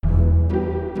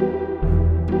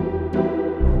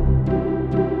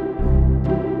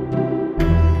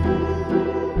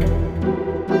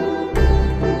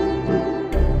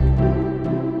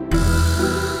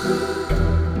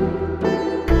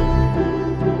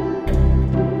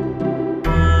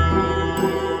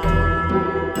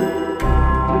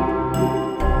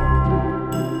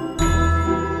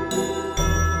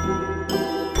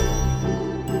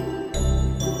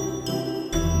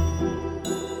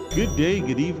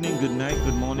good evening, good night,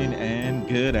 good morning, and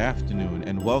good afternoon.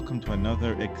 And welcome to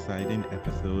another exciting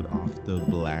episode of The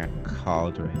Black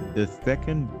Cauldron, the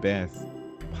second best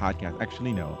podcast.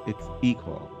 Actually, no, it's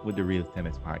equal with the Real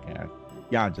Tennis Podcast.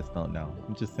 Y'all just don't know.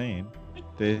 I'm just saying.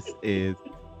 This is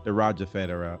the Roger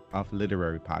Federer of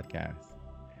literary podcasts.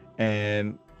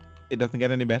 And it doesn't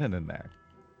get any better than that.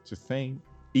 Just saying.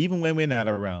 Even when we're not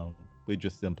around, we're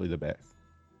just simply the best.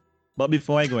 But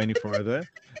before I go any further,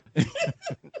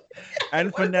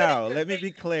 and for now, let me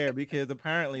be clear because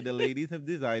apparently the ladies have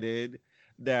decided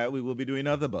that we will be doing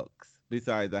other books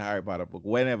besides the Harry Potter book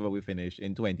whenever we finish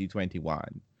in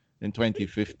 2021, in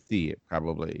 2050,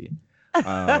 probably.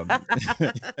 Um,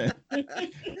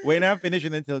 we're not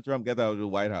finishing until Trump gets out of the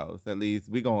White House. At least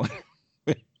we're gonna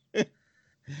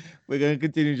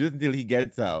continue just until he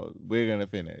gets out. We're gonna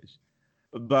finish.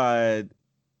 But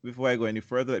before I go any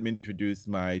further, let me introduce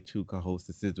my two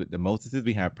co-hostesses with the mostesses.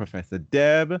 We have Professor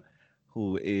Deb,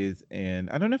 who is in,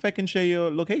 I don't know if I can share your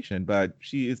location, but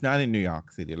she is not in New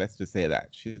York City. Let's just say that.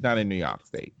 She's not in New York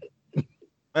State.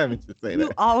 Let me just say You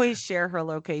that. always share her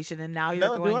location, and now you're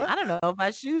No, do going, I? I don't know if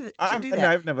I should do that.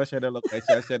 I've never shared a location.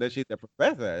 I shared that she's a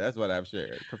professor. That's what I've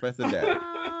shared. Professor Deb.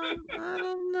 I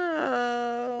don't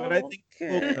But I know. think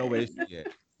folks know where Okay. she is.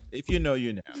 If you know,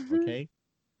 you know, okay?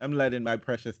 I'm letting my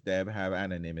precious Deb have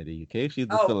anonymity, okay? She's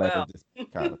the Oh celeb well, of this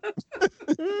podcast.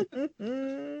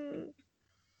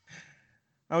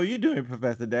 How are you doing,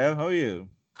 Professor Deb? How are you?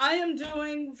 I am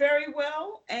doing very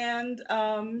well, and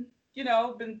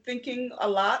been thinking a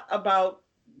lot about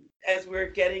as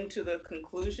we're getting to the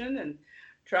conclusion and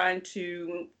trying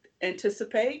to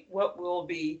anticipate what will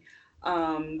be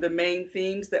the main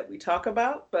themes that we talk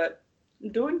about. But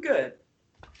I'm doing good.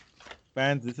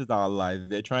 Fans, this is our life.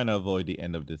 They're trying to avoid the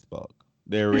end of this book.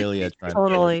 They really are trying to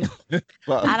avoid Totally. this I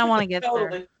book. don't want to get there.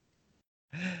 Totally.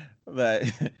 But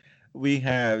we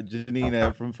have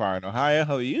Janina from Far Ohio.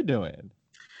 How are you doing?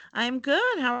 I'm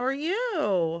good. How are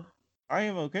you? I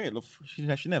am okay. Look, she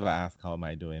never asked how am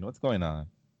I doing. What's going on?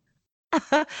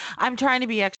 I'm trying to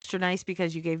be extra nice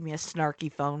because you gave me a snarky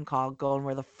phone call going,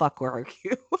 where the fuck were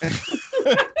you?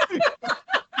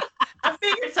 I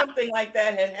figured something like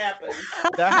that had happened.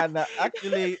 That had not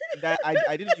actually that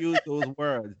I didn't use those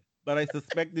words, but I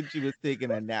suspected she was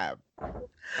taking a nap,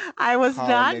 I was calling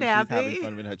not and she's having nappy.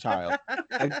 fun with her child.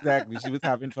 Exactly. She was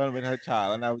having fun with her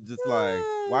child. And I was just like,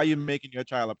 why are you making your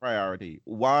child a priority?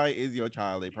 Why is your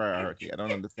child a priority? I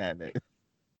don't understand it.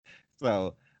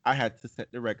 So I had to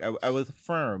set the record. I was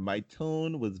firm. My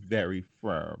tone was very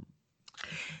firm.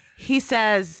 He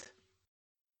says,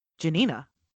 Janina,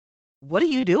 what are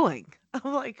you doing?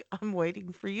 I'm like, I'm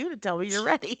waiting for you to tell me you're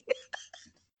ready.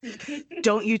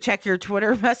 Don't you check your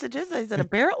Twitter messages? I said,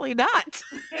 apparently not.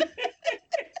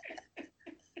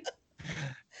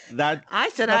 That I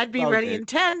said that's I'd be about ready it. in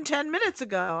 10 minutes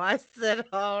ago. I said,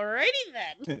 alrighty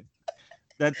then.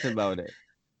 That's about it.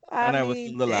 I And I was mean,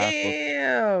 still the last book,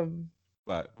 damn.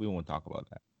 but we won't talk about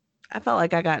that. I felt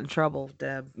like I got in trouble,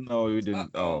 Deb. No, you Uh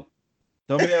didn't. Oh, oh.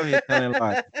 don't be out here telling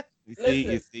lies. You see, you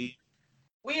Listen, see.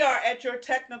 we are at your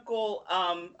technical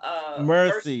mercy.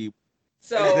 Mercy.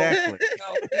 So Exactly.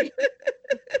 no,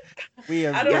 We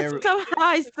are I don't Yet do very somehow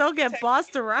I anything still get tech.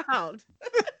 bossed around.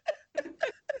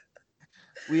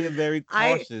 we are very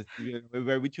I cautious.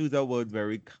 We choose our words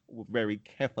very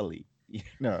carefully. You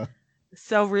know.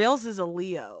 So Reels is a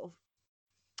Leo,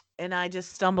 and I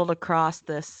just stumbled across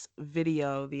this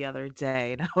video the other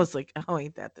day, and I was like, "Oh,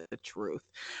 ain't that the truth?"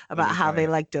 Let About me how tell they you.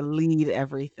 like to lead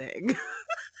everything.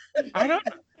 I don't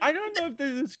I don't know if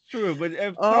this is true, but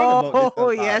I've thought about this a Oh,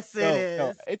 lot. yes, it No,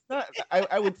 is. it's not.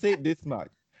 I would say this much.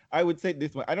 I would say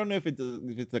this much. I don't know if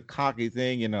it's a cocky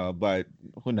thing, you know, but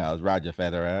who knows? Roger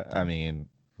Federer. I mean,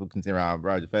 who can say around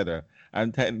Roger Federer?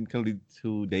 I'm technically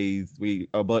 2 days. We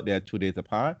about there 2 days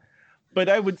apart. But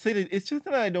I would say that it's just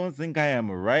that I don't think I am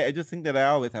right. I just think that I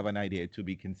always have an idea to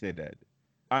be considered.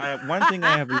 One thing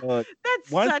I have learned.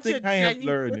 That's One such thing a I have genuine.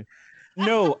 learned.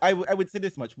 No, I would say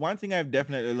this much. One thing I've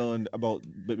definitely learned about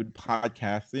with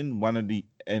podcasting, one of the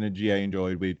energy I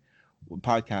enjoyed with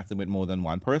podcasting with more than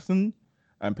one person,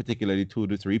 and particularly 2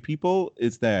 to 3 people,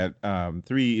 is that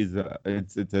three is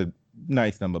it's a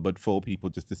nice number, but 4 people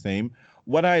just the same.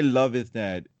 What I love is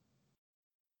that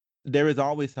there is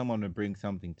always someone to bring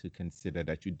something to consider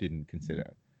that you didn't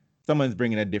consider. Someone's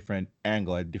bringing a different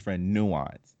angle, a different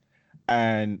nuance.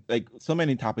 And like so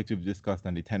many topics we've discussed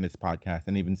on the tennis podcast,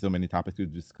 and even so many topics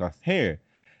we've discussed here,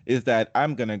 is that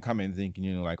I'm going to come in thinking,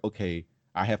 you know, like, okay,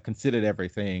 I have considered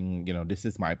everything, you know, this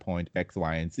is my point, X,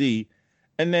 Y, and Z.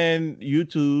 And then you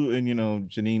two, and, you know,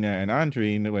 Janina and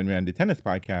Andre, when we're on the tennis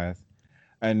podcast,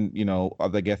 and, you know,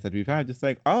 other guests that we've had, just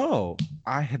like, oh,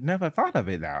 I had never thought of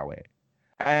it that way.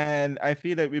 And I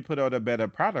feel that we put out a better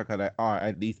product, or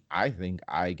at least I think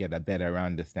I get a better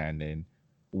understanding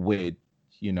with,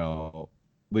 you know,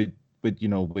 with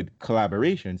with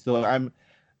collaboration. So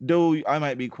though I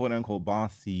might be quote unquote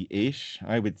bossy-ish,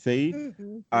 I would say,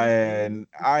 and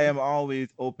I am always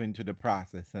open to the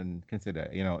process and consider,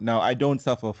 now I don't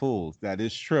suffer fools. That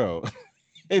is true.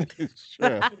 It is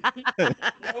true. No,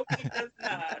 he does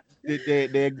not.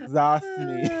 They exhaust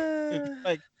me. It's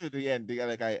like to the end.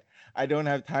 Like I don't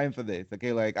have time for this.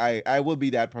 Okay, like I will be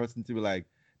that person to be like,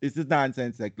 this is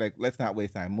nonsense. Like let's not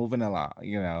waste time. Moving along.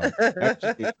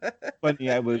 Actually, funny.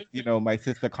 I was, my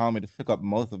sister called me to pick up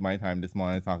most of my time this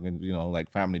morning talking, like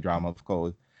family drama, of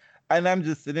course. And I'm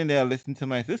just sitting there listening to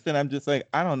my sister, and I'm just like,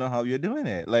 I don't know how you're doing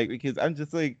it. Like, because I'm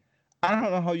just like, I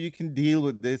don't know how you can deal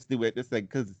with this, do it, this, like,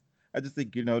 because I just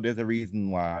think, there's a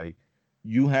reason why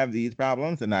you have these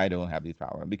problems and I don't have these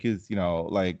problems. Because,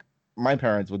 like, my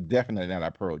parents would definitely not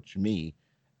approach me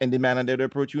in the manner that they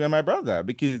approach you and my brother,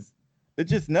 because they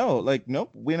just know, like, nope,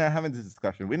 we're not having this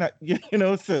discussion. We're not,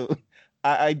 so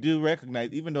I do recognize,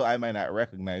 even though I might not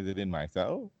recognize it in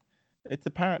myself, it's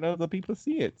apparent that other people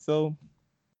see it. So,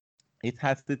 it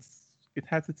has its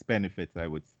benefits, I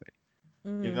would say.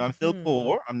 I'm still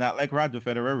poor. I'm not like Roger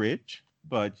Federer rich,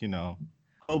 but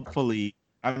hopefully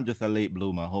I'm just a late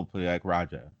bloomer. Hopefully like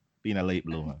Roger being a late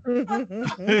bloomer. I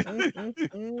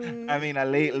mean a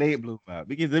late bloomer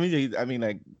because let me tell you, I mean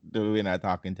like the way I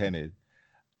talk in tennis,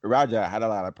 Roger had a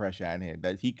lot of pressure on him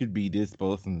that he could be this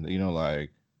person,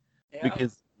 like Yeah,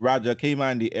 because Roger came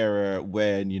on the era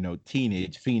when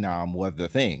teenage phenom was the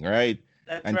thing, right?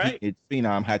 that's And right. teenage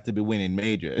phenom had to be winning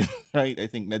majors, right? I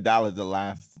think Nadal is the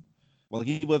last. Well,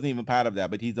 he wasn't even part of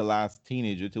that, but he's the last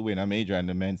teenager to win a major on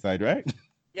the men's side, right?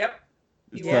 Yep,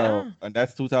 he was. So, Yeah. and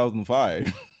that's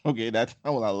 2005. Okay, that's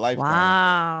a lifetime.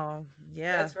 Wow.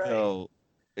 Yeah. That's right. So,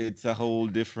 it's a whole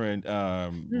different.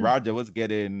 Roger was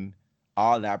getting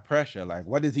all that pressure. Like,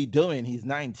 what is he doing? He's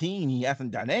 19. He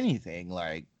hasn't done anything.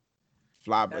 Like,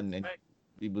 flop, That's and right.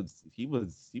 he was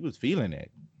feeling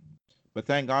it. But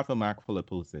thank God for Mark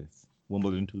Philippoussis,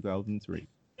 Wimbledon 2003.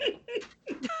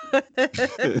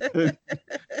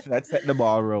 That set the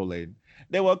ball rolling.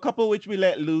 There were a couple which we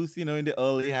let loose, in the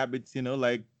early habits,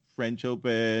 like French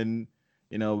Open.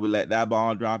 We let that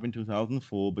ball drop in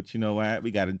 2004, but you know what?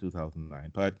 We got in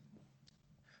 2009. But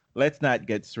let's not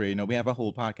get straight. We have a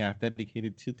whole podcast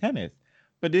dedicated to tennis.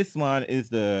 But this one is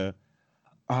the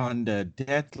on the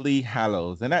Deathly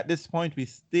Hallows. And at this point, we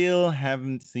still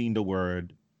haven't seen the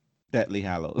word Deathly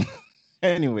Hallows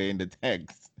anyway in the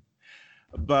text.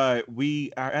 But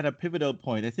we are at a pivotal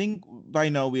point. I think by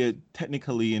now we're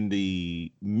technically in the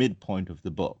midpoint of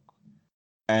the book.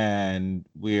 And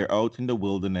we're out in the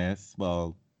wilderness,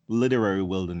 well, literary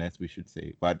wilderness, we should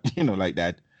say. But, like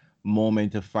that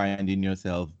moment of finding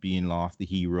yourself being lost, the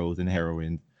heroes and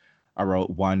heroines are out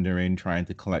wandering, trying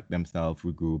to collect themselves,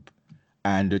 regroup.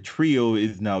 And the trio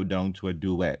is now down to a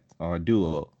duet or a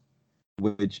duo,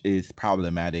 which is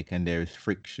problematic. And there's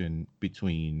friction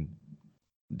between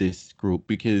this group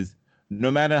because no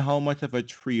matter how much of a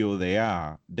trio they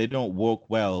are, they don't work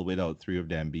well without three of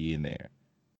them being there.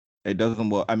 It doesn't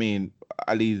work. I mean,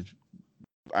 at least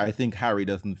I think Harry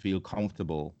doesn't feel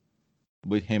comfortable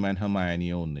with him and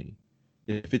Hermione only.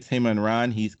 If it's him and Ron,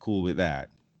 he's cool with that.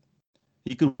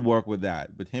 He could work with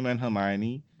that. But him and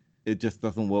Hermione, it just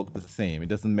doesn't work the same. It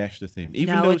doesn't mesh the same.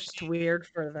 Even No, though it's weird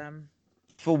for them.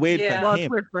 for Wade for Well, Yeah, it's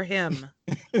him. weird for him.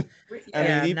 I mean,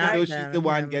 Yeah, even not I though she's the them,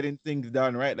 one him. getting things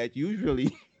done, right? Like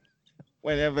usually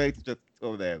whenever it's just two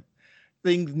of them,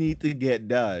 things need to get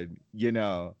done.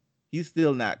 He's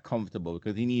still not comfortable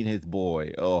because he need his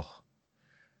boy. Oh,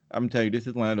 I'm telling you, this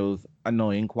is one of those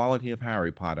annoying quality of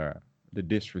Harry Potter, the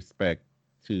disrespect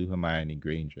to Hermione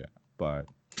Granger. But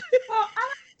well,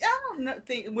 I don't know,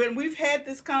 think when we've had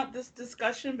this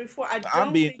discussion before. I I'm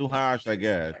don't being think too it's harsh, I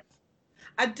guess. disrespect.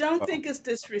 I don't Oh, think it's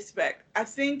disrespect. I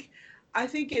think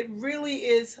it really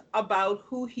is about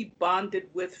who he bonded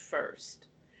with first.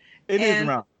 it is and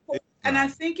wrong. It's I wrong.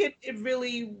 think it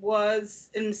really was,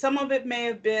 and some of it may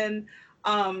have been,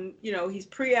 he's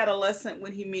pre-adolescent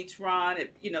when he meets Ron.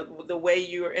 The way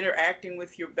you are interacting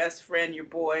with your best friend, your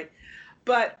boy.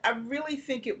 But I really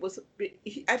think it was.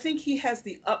 I think he has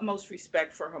the utmost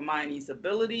respect for Hermione's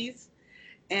abilities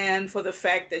and for the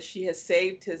fact that she has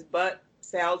saved his butt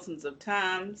thousands of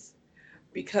times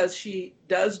because she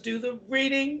does do the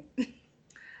reading The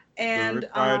and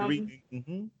required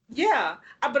reading. yeah,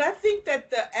 but I think that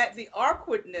the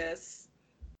awkwardness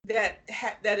that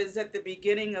is at the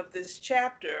beginning of this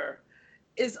chapter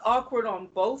is awkward on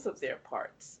both of their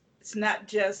parts. It's not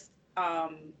just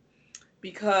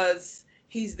because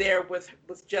he's there with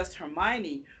just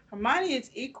Hermione. Hermione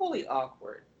is equally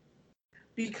awkward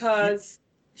because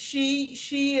she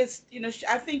is,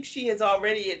 I think she has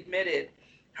already admitted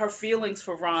her feelings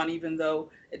for Ron, even though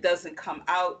it doesn't come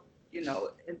out,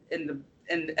 in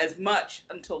as much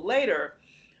until later.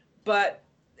 But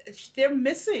they're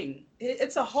missing.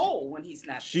 It's a hole when he's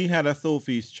not She there. had a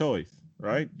Sophie's choice,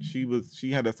 right?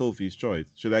 She had a Sophie's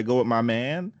choice. Should I go with my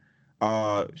man?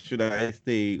 Should I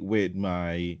stay with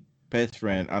my best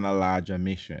friend on a larger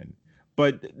mission?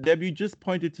 But Deb, you just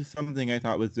pointed to something I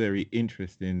thought was very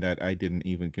interesting that I didn't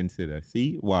even consider.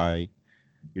 See why,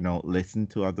 listen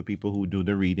to other people who do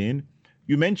the reading.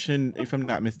 You mentioned, if I'm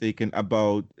not mistaken,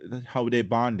 about how they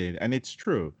bonded, and it's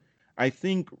true. I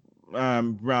think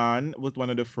Ron was one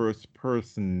of the first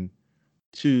person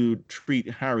to treat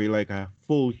Harry like a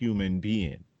full human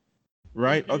being,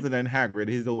 right? Hmm. Other than Hagrid,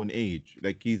 his own age.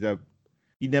 Like he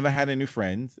never had any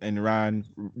friends, and Ron,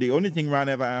 the only thing Ron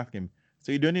ever asked him,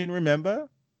 so you don't even remember?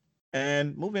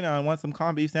 And moving on, want some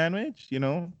corned beef sandwich?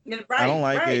 Yeah, I don't right,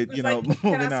 like right. it, It's like,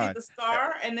 can I moving see on. the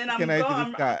scar? And then Can I'm I going. see the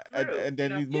I'm sky? And, through. and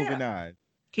then he's Yeah. moving on.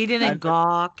 He didn't And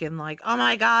gawk and like, oh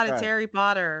my God, it's right. Harry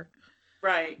Potter.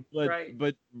 Right. But Right.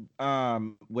 but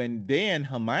when they and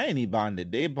Hermione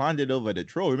bonded, they bonded over the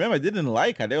troll. Remember, they didn't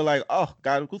like her. They were like, "Oh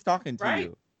God, who's talking to Right.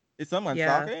 you? Is someone Yeah.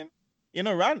 talking?"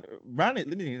 Ron is.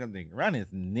 Let me tell you something. Ron is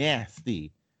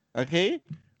nasty. Okay,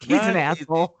 He's an Ron is.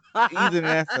 asshole. He's an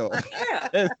asshole.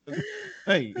 Yeah.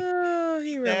 Hey, Oh,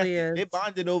 he he's really nasty. is. They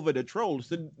bonded over the troll.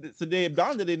 So they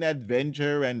bonded in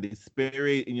adventure and the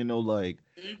spirit, and like.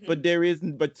 Hmm. But there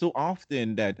isn't. But so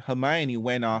often that Hermione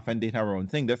went off and did her own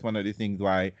thing. That's one of the things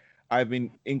why I've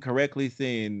been incorrectly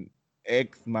saying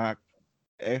ex mac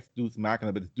ex Deus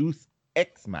Machina, but it's Deus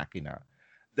ex Machina.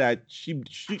 That she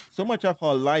so much of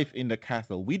her life in the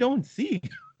castle, we don't see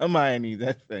Hermione's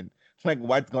essence. Like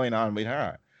what's going on with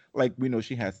her. Like we know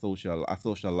she has a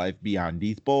social life beyond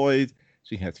these boys.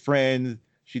 She has friends.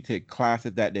 She take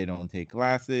classes that they don't take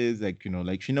classes. Like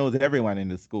like she knows everyone in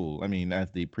the school. I mean,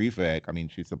 as the prefect, I mean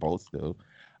she's supposed to.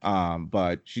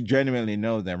 But she genuinely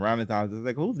knows them. Around the time, it's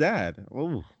like, who's that?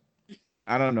 Oh,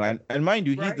 I don't know. And mind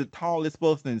you, he's the Right. tallest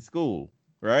person in school,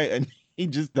 right? And he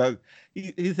just does.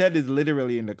 His head is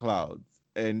literally in the clouds,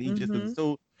 and he just Mm-hmm. does.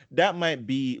 So that might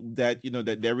be that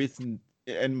that there isn't.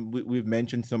 And we've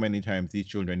mentioned so many times these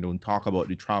children don't talk about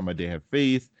the trauma they have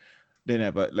faced. They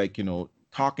never like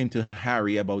talking to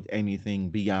Harry about anything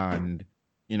beyond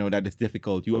that is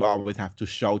difficult. You always have to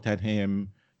shout at him.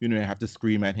 You have to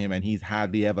scream at him, and he's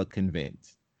hardly ever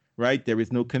convinced. Right? There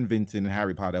is no convincing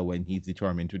Harry Potter when he's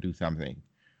determined to do something.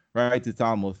 Right? It's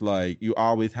almost like you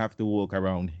always have to walk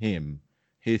around him,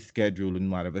 his schedule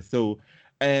and whatever. So,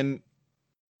 and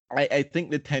I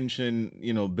think the tension,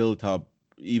 built up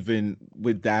even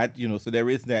with that, so there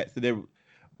is that. So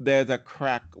there's a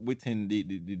crack within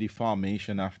the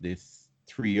formation of this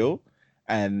trio,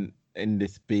 and in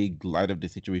this big light of the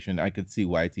situation, I could see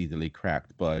why it's easily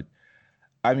cracked. But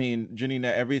I mean, Janina,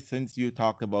 ever since you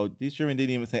talked about these children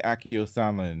didn't even say Akio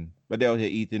salmon, but they're out here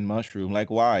eating mushroom. Like,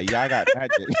 why? Y'all got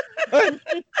magic.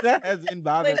 That has been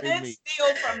They bothering did me.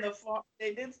 steal from the farm.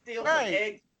 They did steal some Right.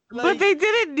 eggs. But Like, they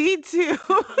didn't need to.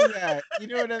 yeah, you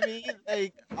know what I mean?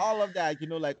 Like all of that,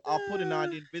 like I'll putting on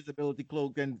the invisibility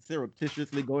cloak and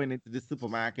surreptitiously going into the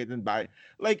supermarket and buy.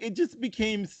 Like it just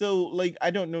became so like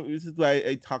I don't know. This is why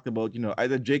I talked about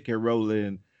either J.K.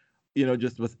 Rowling,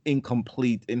 just was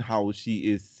incomplete in how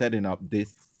she is setting up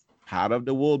this part of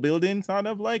the world building. Sort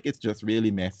of like it's just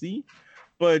really messy,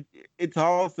 but it's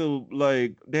also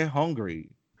like they're hungry,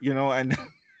 and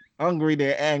hungry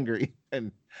they're angry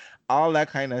and all that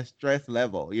kind of stress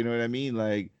level. You know what I mean?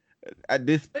 Like at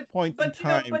this but point in but you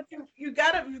know time, but you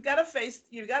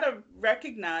gotta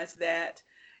recognize that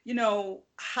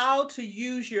how to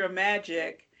use your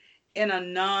magic in a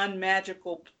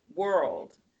non-magical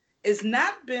world is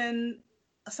not been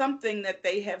something that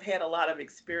they have had a lot of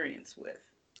experience with.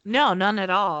 No, none at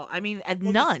all. I mean,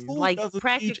 well, the none, school like doesn't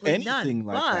teach practically none. anything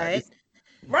like that. But It's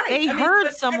Right. they I mean, heard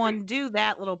but every someone do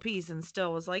that little piece and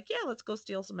still was like, yeah, let's go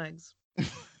steal some eggs.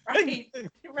 right,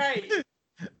 right.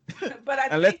 But I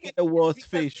and let's think get the it's worst because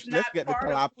fish. it's Let's not get the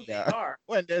part of who they tilapia are.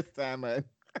 when there's salmon.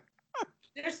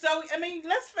 They're so, I mean,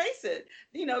 let's face it,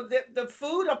 the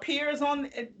food appears on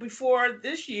before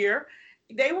this year.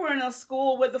 They were in a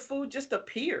school where the food just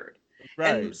appeared.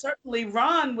 And Right. certainly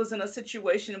Ron was in a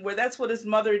situation where that's what his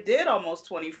mother did almost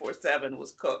 24/7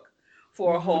 was cook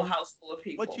for a whole Mm-hmm. house full of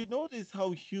But people. you notice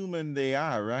how human they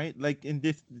are, right? Like in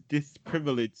this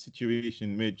privileged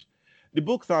situation, which the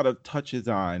book sort of touches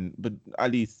on, but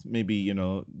at least maybe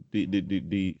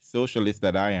the socialist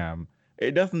that I am,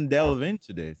 it doesn't delve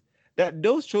into this. That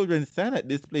those children sat at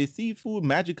this place, seafood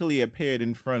magically appeared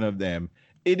in front of them.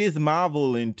 it is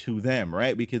marveling to them,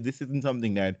 right? Because this isn't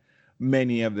something that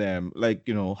many of them, like,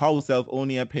 house elf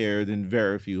only appears in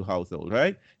very few households,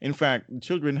 right? In fact,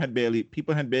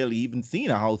 people had barely even seen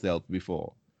a house elf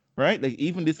before, right? Like,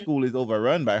 even this school is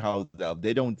overrun by house elves.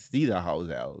 They don't see the house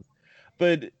elves.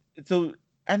 But so,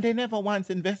 and they never once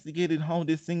investigated how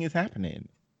this thing is happening.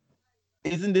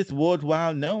 Isn't this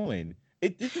worthwhile knowing?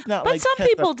 This is not But like some Tessa.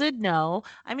 people did know.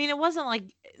 I mean, it wasn't like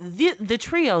the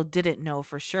trio didn't know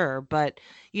for sure, but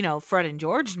Fred and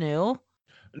George knew.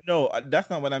 No, that's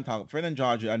not what I'm talking. Fred and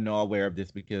George are not aware of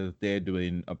this because they're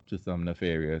doing up to some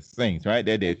nefarious things, right?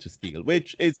 They're there to steal,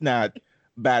 which is not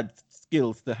bad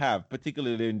skills to have,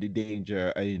 particularly in the danger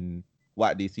in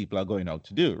what these people are going out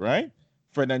to do, right?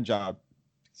 Fred and George,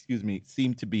 excuse me,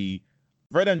 seem to be.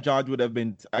 Fred and George would have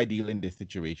been ideal in this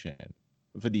situation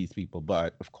for these people,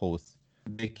 but of course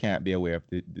they can't be aware of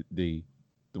the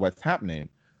what's happening.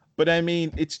 But I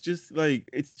mean, it's just like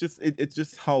it's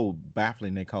just how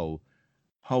baffling, like how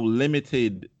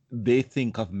limited they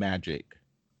think of magic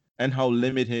and how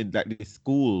limited like the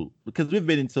school, because we've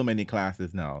been in so many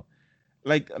classes now,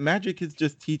 like magic is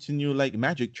just teaching you like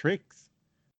magic tricks.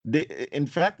 In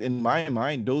fact, in my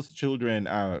mind, those children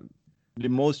are the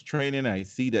most training I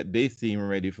see, that they seem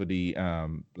ready for the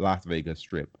Las Vegas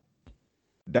strip.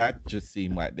 That just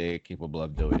seemed like they're capable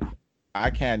of doing. I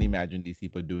can't imagine these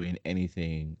people doing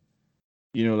anything,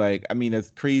 like, I mean,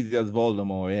 as crazy as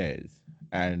Voldemort is,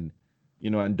 and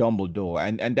and Dumbledore,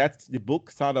 and that's the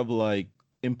book sort of like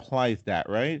implies that,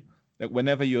 right? Like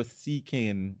whenever you're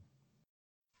seeking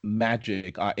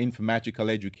magic or magical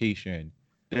education,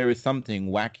 there is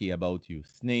something wacky about you.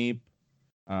 Snape,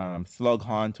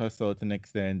 Slughorn to a certain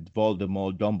extent,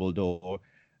 Voldemort, Dumbledore,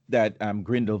 that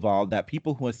Grindelwald, that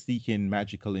people who are seeking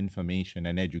magical information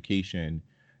and education,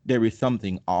 there is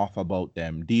something off about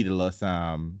them. Daedalus,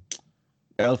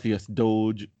 Elpheus,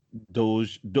 Doge,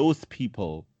 those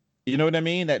people. You know what I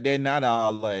mean? That they're not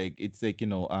all like, it's like,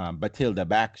 Batilda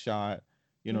Backshot,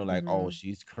 like, oh, Mhm.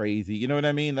 she's crazy. You know what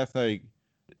I mean? That's like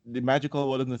the magical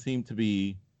world doesn't seem to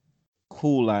be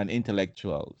cool on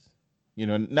intellectuals.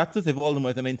 Not to say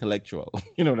Voldemort's an intellectual.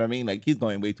 You know what I mean? Like, he's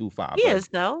going way too far. He But is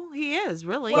though. He is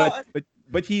really. but Well, but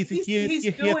but he has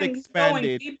he's going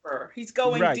expanded. deeper. He's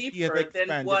going Right. He has deeper than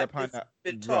expanded what upon has that.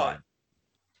 been taught. Right.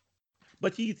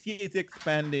 But he is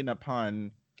expanding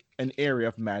upon an area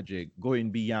of magic,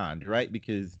 going beyond, right?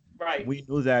 Because Right. we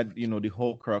know that the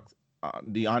Horcrux,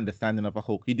 the understanding of a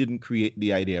Hulk. He didn't create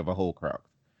the idea of a Horcrux.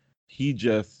 He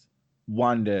just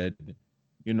wanted,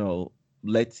 you know,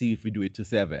 let's see if we do it to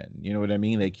seven. You know what I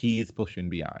mean? Like, he is pushing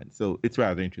beyond. So it's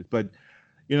rather interesting. But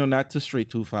not to stray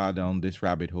too far down this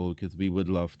rabbit hole, because we would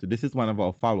love to. This is one of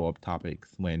our follow-up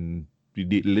topics when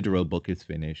the literal book is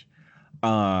finished.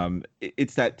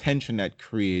 It's that tension that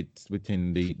creates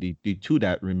within the two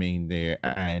that remain there,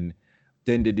 and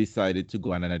then they decided to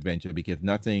go on an adventure because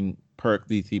nothing perked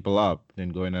these people up than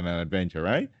going on an adventure,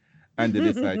 right? And they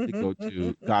decide to go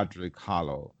to Godric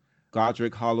Hollow.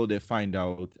 Godric Hollow, they find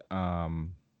out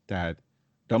that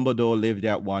Dumbledore lived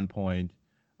at one point.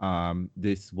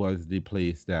 This was the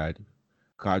place that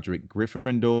Godric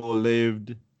Gryffindor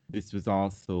lived. This was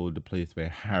also the place where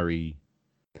Harry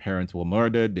parents were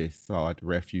murdered. They sought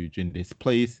refuge in this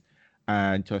place.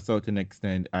 And to a certain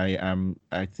extent, I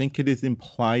think it is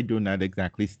implied, though not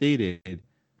exactly stated,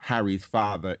 Harry's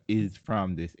father is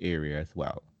from this area as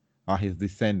well, or his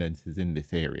descendants is in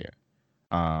this area,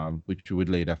 which we would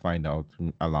later find out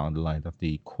along the lines of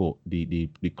the quote, the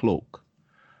cloak.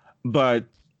 But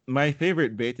my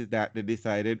favorite bit is that they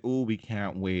decided, oh, we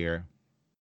can't be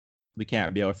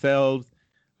ourselves.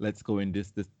 Let's go in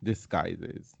this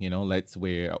disguises. Let's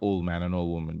wear an old man and old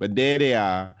woman. But there they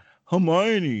are.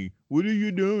 Hermione, what are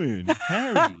you doing?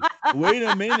 Harry, wait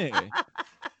a minute.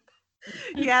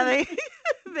 Yeah, they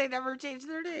they never changed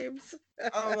their names.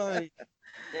 I'm like,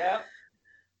 Yeah.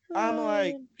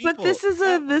 But people. this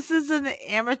is an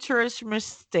amateurish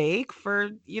mistake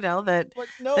for that But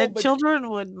no, that but children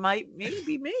would might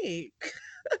maybe make.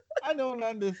 I don't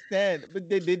understand. But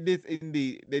they did this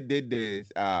they did this.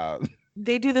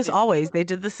 They do this always. They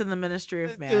did this in the Ministry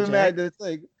of To Magic. imagine, it's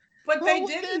like, But how would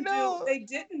they know? they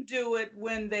didn't do it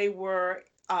when they were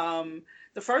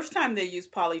the first time they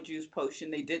used Polyjuice Potion,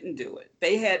 they didn't do it.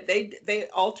 They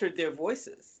altered their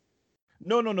voices.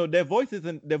 No. Their voices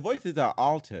are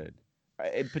altered.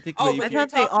 In Oh, particular, I but if they're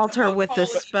thought they talking alter about with the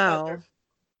calling each spell. other.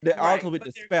 they alter Right, with but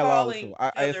the they're spell calling also. each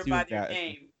I other by assume their that.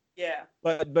 name. Yeah.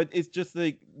 But it's just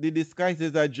like the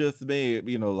disguises are just made,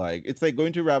 like it's like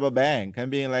going to rob a bank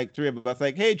and being like three of us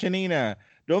like, hey Janina,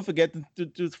 don't forget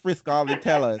to frisk all the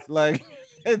tellers. Like,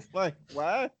 it's like,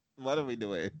 what? What are we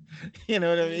doing? You know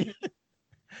what I mean? Mhm.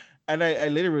 And I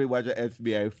literally watched an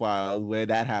FBI file where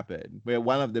that happened, where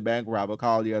one of the bank robber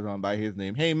called the other one by his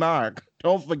name. Hey, Mark,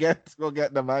 don't forget to go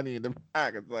get the money in the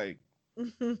bank. It's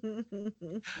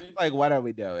like what are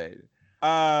we doing?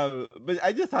 But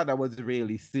I just thought that was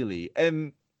really silly,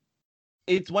 and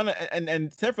it's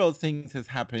and several things has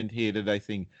happened here that I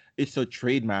think is a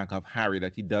trademark of Harry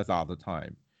that he does all the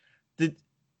time. That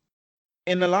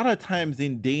and a lot of times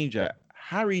in danger,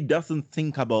 Harry doesn't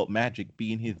think about magic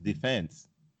being his defense,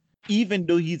 even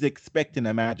though he's expecting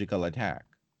a magical attack.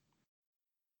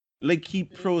 Like he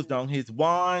throws down his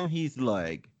wand, he's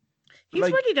He's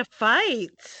like ready to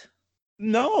fight.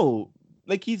 no,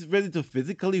 like he's ready to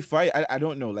physically fight. I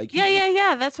don't know, like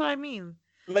Yeah. That's what I mean.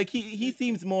 like he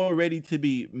seems more ready to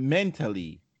be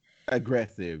mentally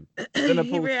aggressive than He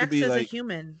opposed to reacts be as a like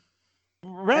human, a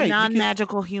right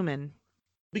non-magical human.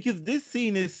 because this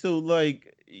scene is so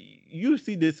like you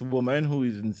see this woman who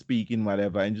isn't speaking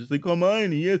whatever and just like come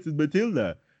on, yes, it's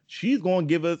Matilda. She's gonna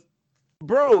give us,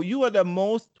 bro. You are the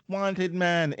most wanted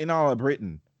man in all of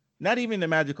Britain, not even the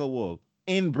magical world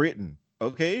in Britain.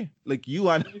 Okay, like you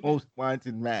are the most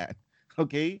wanted man.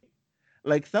 Okay,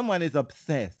 like someone is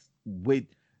obsessed with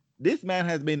this man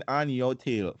has been on your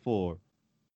tail for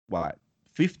what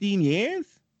 15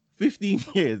 years 15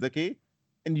 years, okay,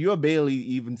 and you're barely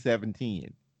even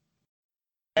 17,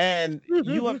 and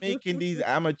you are making these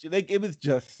amateur, like it was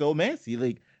just so messy,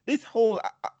 like this whole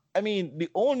I mean the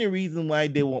only reason why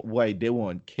they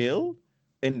weren't killed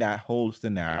in that whole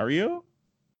scenario,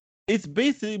 it's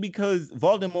basically because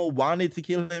Voldemort wanted to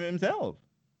kill him himself.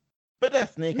 But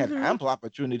that snake had ample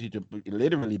opportunity to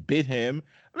literally bit him.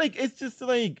 Like it's just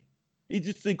like,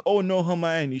 oh no,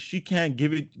 Hermione, she can't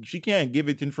give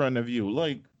it in front of you.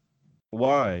 Like,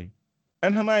 why?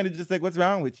 And Hermione just like, what's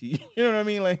wrong with you? You know what I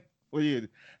mean? Like, what you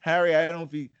Harry, I don't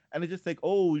feel, and it's just like,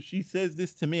 oh, she says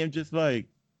this to me. I'm just like,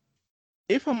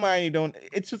 if Hermione don't,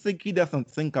 it's just like he doesn't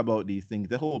think about these things.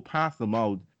 The whole pass them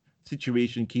out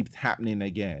situation keeps happening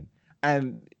again.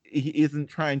 And he isn't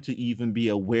trying to even be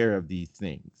aware of these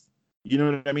things. You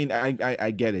know what I mean?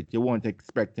 I get it. You weren't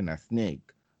expecting a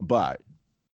snake, but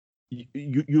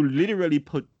you literally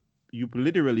you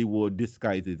literally wore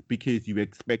disguises because you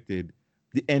expected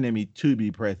the enemy to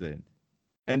be present.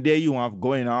 And there you are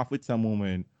going off with some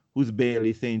woman who's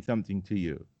barely saying something to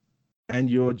you. And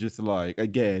you're just like,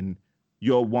 again,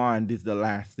 your wand is the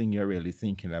last thing you're really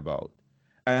thinking about.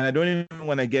 And I don't even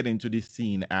want to get into this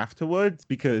scene afterwards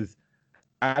because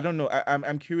I don't know.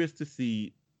 I'm curious to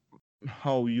see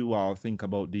how you all think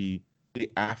about the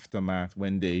aftermath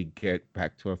when they get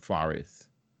back to a forest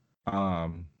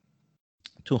um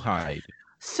to hide.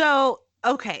 So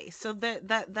okay, so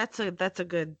that's a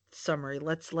good summary.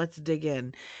 Let's dig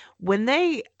in. When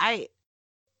they I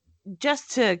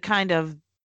just to kind of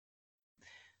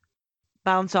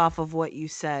bounce off of what you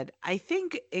said, I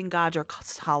think in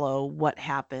Godric's Hollow, what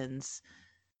happens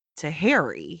to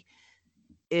Harry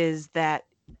is that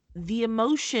the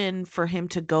emotion for him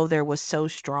to go there was so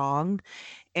strong,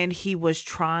 and he was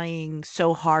trying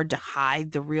so hard to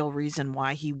hide the real reason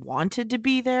why he wanted to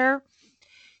be there.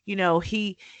 You know,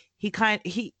 he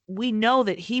we know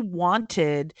that he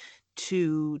wanted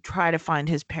to try to find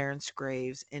his parents'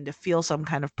 graves and to feel some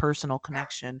kind of personal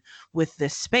connection with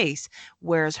this space,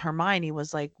 whereas Hermione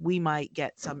was like, we might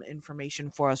get some information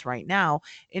for us right now,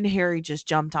 and Harry just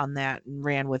jumped on that and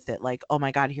ran with it like, oh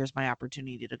my god, here's my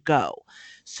opportunity to go.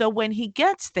 So when he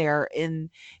gets there in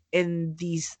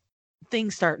these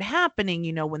things start happening,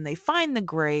 you know, when they find the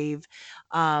grave,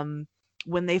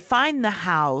 when they find the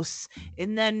house,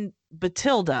 and then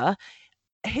Batilda,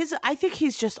 I think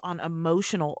he's just on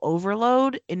emotional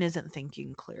overload and isn't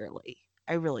thinking clearly.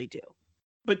 I really do.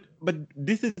 But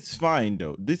this is fine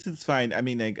though. This is fine. I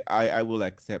mean, like I will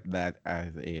accept that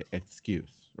as a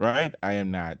excuse, right? I am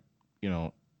not, you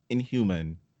know,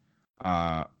 inhuman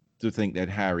uh to think that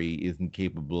Harry isn't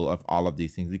capable of all of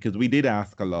these things because we did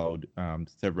ask aloud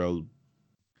several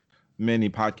many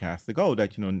podcasts ago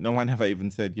that no one ever even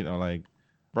said like,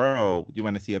 bro, you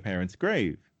want to see a parent's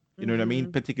grave? You know what I mean?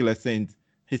 Mhm. Particular since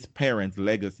his parents'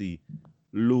 legacy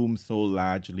looms so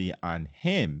largely on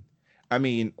him. I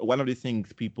mean, one of the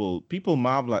things people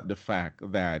marvel at the fact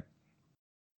that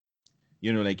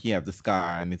like he has the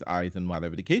scar in his eyes and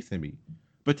whatever the case may be.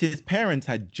 But his parents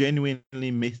are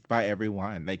genuinely missed by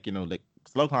everyone. Like, like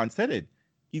Slughorn said it.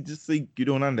 He just like, you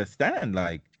don't understand.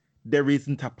 Like, there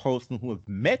isn't a person who has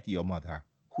met your mother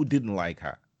who didn't like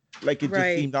her. Like it just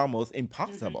Right. seemed almost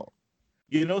impossible.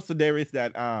 So there is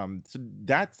that so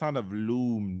that sort of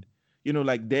loomed,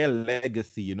 like their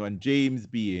legacy, and James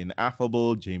being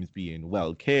affable, James being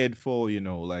well cared for,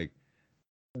 like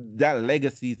that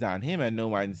legacy's on him, and no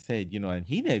one said, and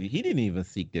he didn't even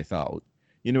seek this out.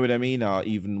 You know what I mean? Or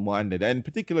even wondered. And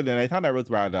particularly, and I thought that was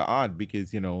rather odd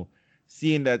because,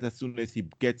 seeing that as soon as he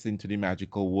gets into the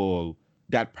magical world,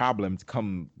 that problems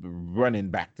come running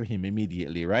back to him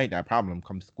immediately, right? That problem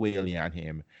comes squarely on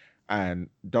him. And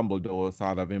Dumbledore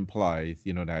sort of implies,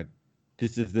 that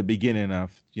this is the beginning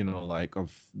of,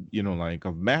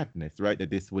 of madness, right? That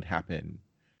this would happen.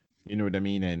 You know what I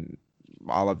mean? And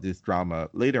all of this drama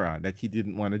later on that he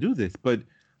didn't want to do this. But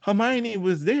Hermione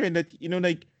was there and that,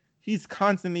 like he's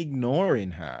constantly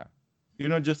ignoring her.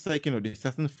 Just like, this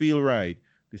doesn't feel right.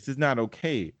 This is not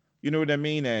okay. You know what I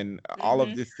mean? And all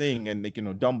of Mm-hmm. this thing, and like,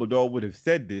 Dumbledore would have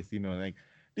said this, like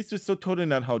this was so totally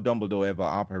not how Dumbledore ever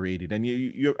operated. And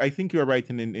I think you're right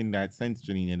in that sense,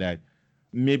 Janina, that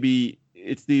maybe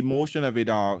it's the emotion of it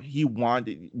all. He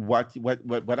wanted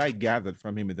what I gathered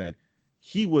from him is that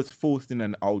he was forced in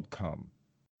an outcome.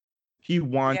 He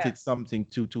wanted Yes. something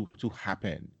to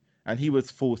happen, and he was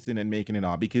forced in and making it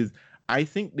all because I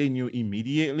think they knew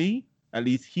immediately. At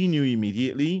least he knew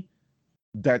immediately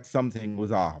that something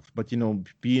was off. But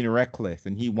being reckless,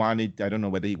 and he wanted. I don't know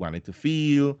whether he wanted to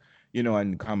feel,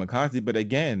 and kamikaze. But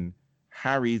again,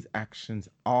 Harry's actions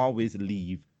always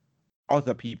leave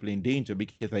other people in danger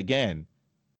because again,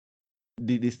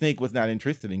 the snake was not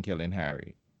interested in killing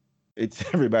Harry. It's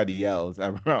everybody else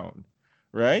around,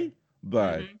 right?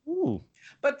 But Mm-hmm. ooh,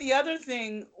 But the other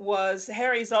thing was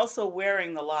Harry's also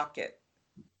wearing the locket.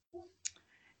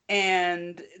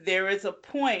 And there is a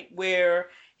point where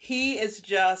he is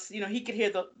just, he could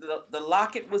hear the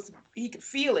locket was, he could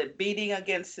feel it beating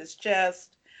against his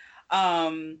chest.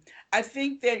 Um, I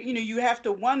think that, you have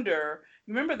to wonder.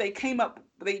 Remember, they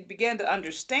began to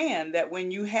understand that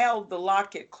when you held the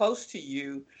locket close to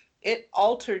you, it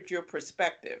altered your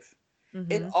perspective.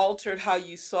 It Mm-hmm. altered how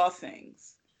you saw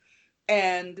things.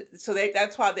 And so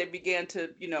that's why they began to,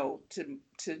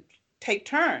 to take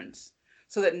turns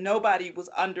so that nobody was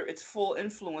under its full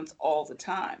influence all the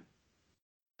time.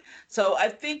 So I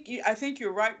think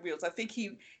you're right, Reels. I think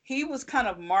he was kind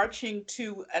of marching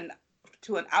to an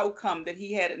outcome that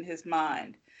he had in his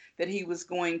mind, that he was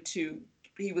going to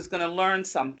learn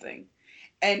something.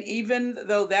 And even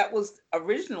though that was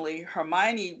originally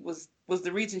Hermione was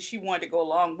the reason she wanted to go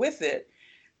along with it,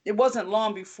 it wasn't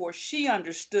long before she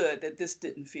understood that this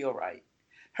didn't feel right.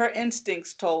 Her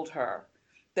instincts told her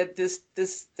that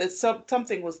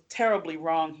something was terribly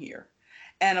wrong here.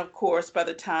 And of course, by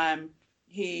the time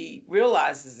he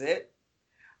realizes it,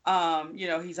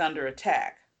 he's under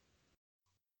attack.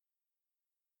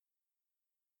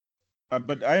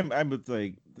 but I was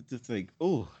like, just like,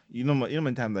 oh,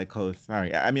 many times like, oh,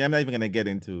 sorry. I mean, I'm not even gonna get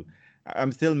into.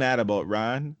 I'm still mad about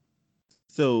Ron.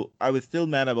 So I was still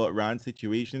mad about Ron's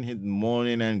situation, his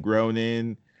moaning and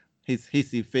groaning, his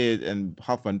hissy fit and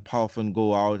puff and puff and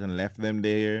go out and left them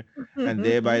there. And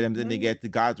there by them, then they get to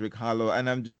Godric Hollow. And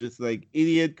I'm just like,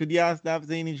 idiot, could y'all stop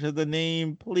saying each other's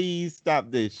name? Please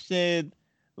stop this shit.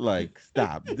 Like,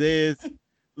 stop this.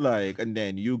 Like, and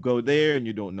then you go there and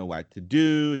you don't know what to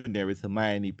do. And there is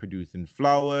Hermione producing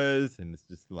flowers. And it's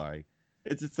just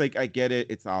like, I get it.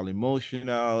 It's all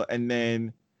emotional. And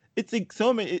then it's like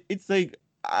so many. It's like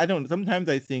I don't. Sometimes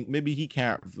I think maybe he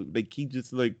can't. Like he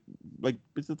just like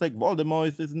it's just like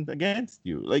Voldemort isn't against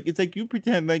you. Like it's like you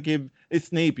pretend like if it's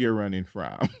Snape you're running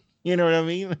from. You know what I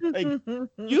mean? Like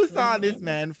you saw this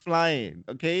man flying.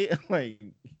 Okay, like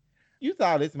you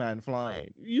saw this man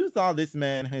flying. You saw this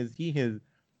man he has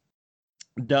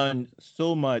done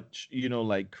so much,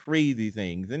 like crazy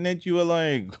things, and then you were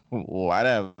like,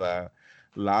 whatever,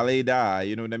 lolly die,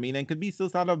 you know what I mean? And could be so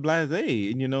sort of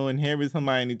blasé, and here is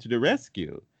Hermione to the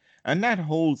rescue. And that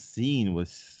whole scene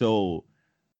was so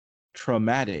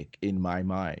traumatic in my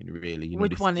mind, really. The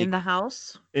Which one in stick the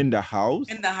house? in the house.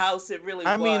 In the house, it really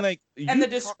I mean, was. like And you the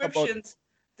talk about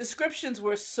descriptions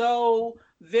were so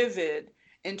vivid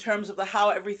in terms of how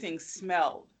everything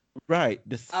smelled. right,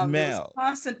 the There was smell.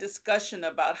 constant discussion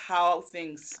about how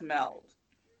things smelled.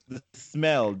 The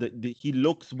smell, he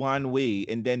looks one way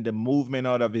and then the movement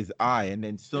out of his eye, and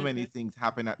then so many Hmm. things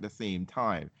happen at the same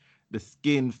time. The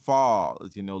skin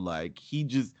falls, like he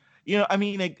just, I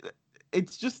mean, like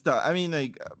it's just, I mean,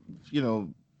 like,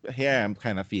 here I'm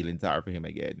kind of feeling sorry for him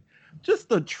again. Just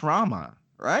the trauma,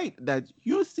 right? That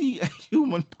you see a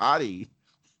human body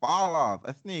fall off,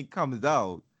 a snake comes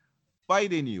out,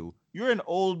 fighting you. You're an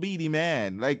old beady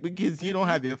man, like because you don't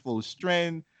Hmm. have your full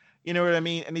strength. You know what I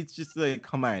mean? And it's just like,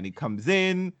 come on, it comes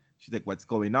in. She's like, what's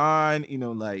going on?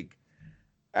 Like,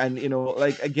 and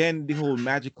like again, the whole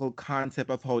magical concept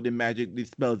of how the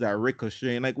spells are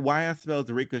ricocheting. Like, why are spells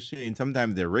ricocheting?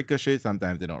 Sometimes they're ricochet,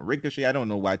 sometimes they don't ricochet. I don't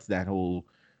know what's that whole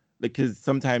because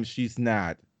sometimes she's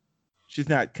not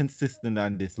consistent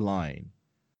on this line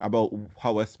about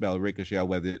how a spell ricochet or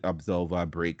whether it absolve or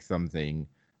break something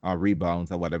or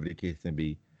rebounds or whatever the case may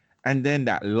be. And then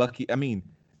that lucky, I mean,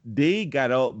 they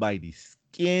got out by the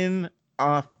skin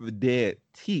off their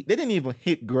teeth. They didn't even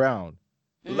hit ground.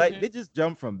 Like Mhm. they just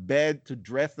jumped from bed to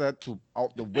dresser to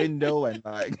out the window and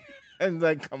like and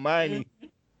like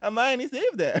Hermione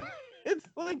saved them. It's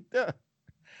like the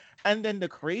and then the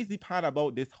crazy part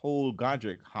about this whole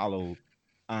Godric Hollow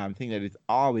thing that it's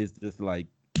always just like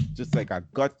a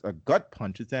gut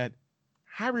punch is that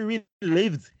Harry really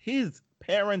lives his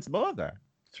parents' mother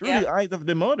through Yeah, the eyes of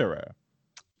the murderer.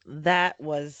 That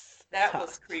was that tough.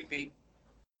 was creepy.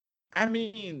 I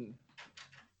mean,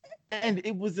 and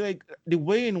it was like the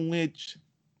way in which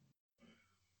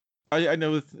I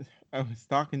know I was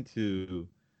talking to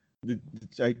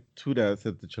I tutor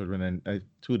the children and I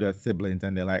tutor siblings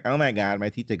and they're like, oh my god, my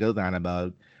teacher goes on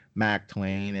about Mark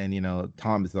Twain and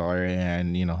Tom Sawyer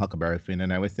and Huckleberry Finn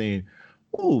and I was saying,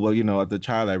 oh well, as a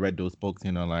child I read those books,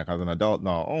 like as an adult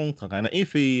now, oh so kind of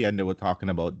iffy, and they were talking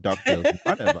about DuckTales and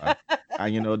whatever.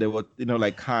 And they were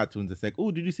like cartoons. It's like, oh,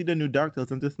 did you see the new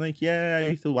DuckTales? I'm just like, yeah, I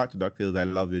used to watch DuckTales. I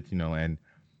love it, and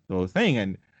so I was saying,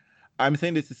 and I'm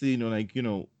saying this to see,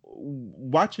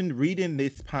 reading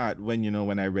this part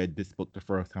when I read this book the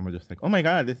first time, I was just like, oh my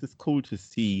God, this is cool to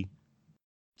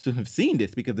have seen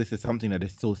this because this is something that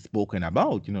is so spoken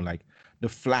about, like the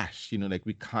Flash, like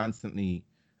we constantly,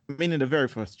 I mean, in the very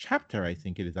first chapter, I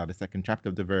think it is, or the second chapter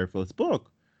of the very first book,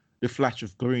 the flash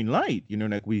of green light,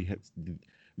 like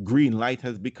green light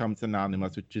has become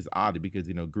synonymous, which is odd because,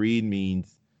 green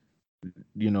means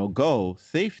go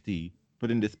safety,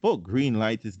 but in this book green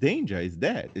light is danger, is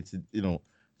death. It's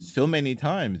so many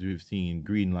times we've seen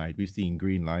green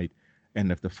light,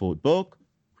 end of the fourth book,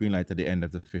 green light at the end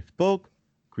of the fifth book,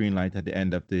 green light at the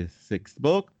end of the sixth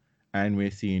book, and we're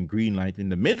seeing green light in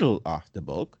the middle of the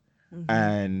book.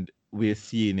 And we're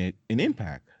seeing it in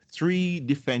Impact. 3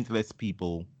 defenseless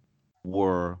people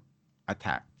were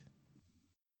attacked.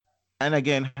 And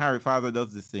again, Harry Father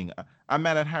does this thing. I'm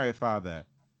mad at Harry Father.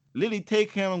 Lily,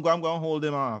 take him and I'm gonna hold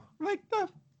him off. Like the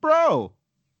bro,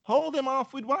 hold him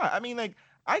off with what? I mean, like,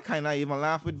 I kind of even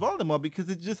laugh with Voldemort because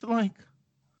it's just like,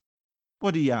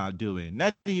 what are y'all doing?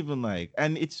 Not even like,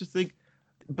 and it's just like,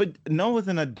 but no, as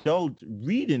an adult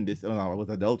reading this, oh, no, I was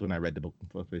an adult when I read the book in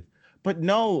the first place. But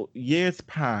no, years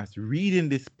past, reading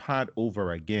this part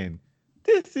over again,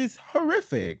 this is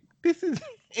horrific. This is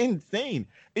insane.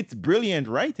 It's brilliant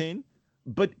writing,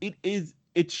 but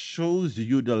it shows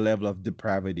you the level of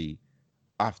depravity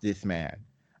of this man.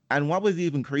 And what was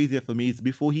even crazier for me is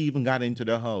before he even got into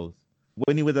the house,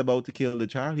 when he was about to kill the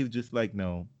child, he was just like,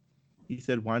 no. He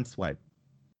said one swipe,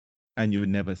 and you would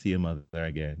never see a mother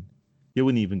again. You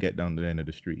wouldn't even get down to the end of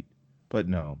the street. But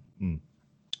no,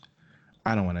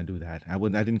 I don't want to do that. I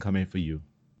didn't come in for you.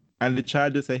 And the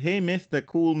child just said, hey, Mr.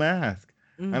 Cool Mask.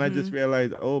 And I just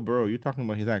realized, oh, bro, you're talking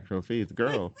about his actual face,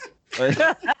 girl. Girl,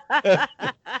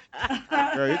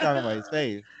 you're talking about his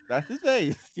face. That's his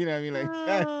face. You know what I mean? Like,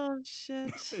 Oh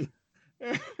shit.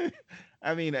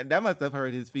 I mean, that must have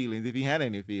hurt his feelings if he had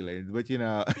any feelings. But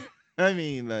I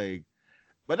mean, like,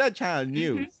 but that child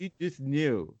knew. Mhm. She just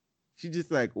knew. She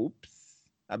just like, oops.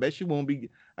 I bet she won't be.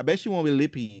 I bet she won't be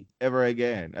lippy ever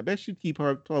again. I bet she'll keep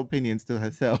her opinions to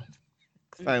herself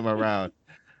next time around.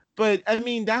 But I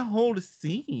mean, that whole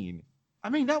scene. I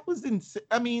mean, that was insane.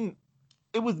 I mean,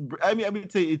 it was. I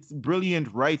would say it's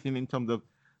brilliant writing in terms of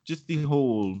just the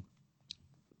whole.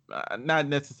 Not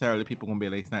necessarily people gonna be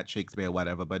like it's not Shakespeare or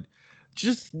whatever, but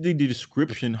just the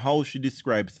description, how she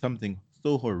describes something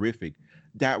so horrific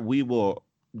that we were.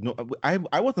 No,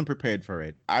 I wasn't prepared for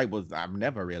it. I'm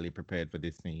never really prepared for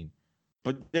this scene,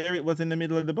 but there it was in the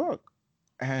middle of the book,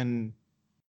 and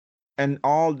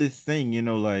all this thing,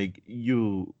 like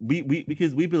we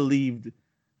because we believed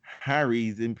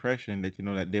Harry's impression that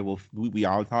that there was we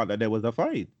all thought that there was a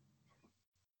fight,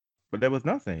 but there was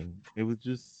nothing. It was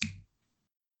just,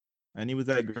 and he was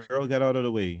like, "Girl, get out of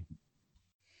the way."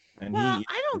 And Well, he,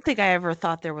 I don't think I ever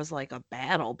thought there was like a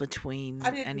battle between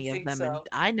I didn't any of think them, and so.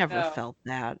 I never No, felt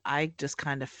that. I just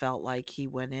kind of felt like he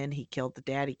went in, he killed the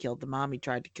dad, he killed the mom, he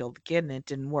tried to kill the kid, and it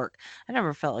didn't work. I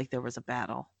never felt like there was a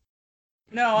battle.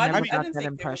 no, I I never mean, I got didn't that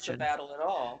think there was a impression. battle at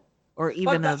all. Or But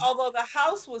even a although the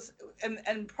house was,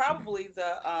 and probably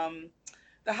the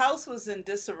house was in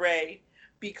disarray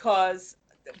because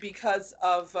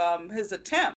of his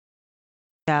attempt,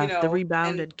 yeah, the and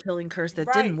rebounded killing curse that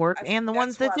didn't right. work I think and the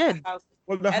ones that's that why the did. house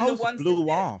well, the and the house ones that blew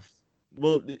did. off.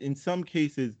 Well, in some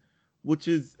cases, which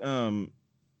is the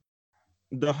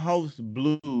house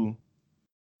blew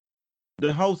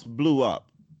up.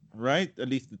 right? At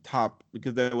least the top,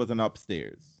 because there was an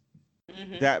upstairs.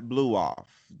 Mm-hmm. That blew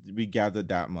off. We gathered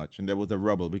that much, and there was a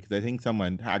rubble because I think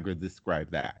someone Hagrid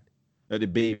described that the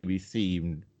baby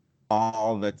seemed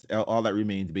all that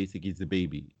remains basically is the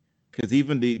baby, because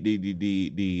even the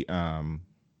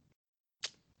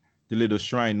little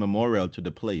shrine memorial to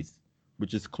the place,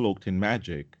 which is cloaked in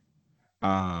magic,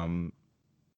 um,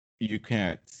 you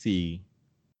can't see.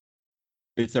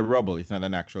 It's a rubble. It's not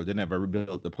an actual. They never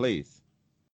rebuilt the place.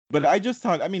 But I just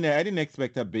thought. I mean, I didn't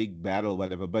expect a big battle,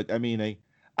 whatever. But I mean,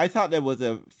 I thought they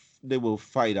will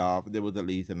fight off. There was at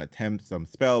least an attempt, some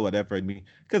spell, whatever. I mean,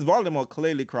 because Voldemort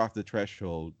clearly crossed the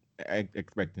threshold,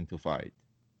 expecting to fight.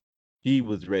 He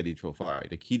was ready to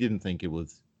fight. Like he didn't think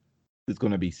it's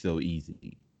gonna be so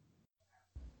easy.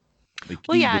 Like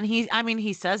Well, he yeah, was, and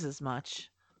he says as much.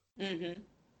 Mm-hmm.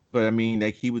 but I mean,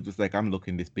 like he was just like, I'm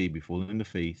looking this baby full in the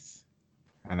face,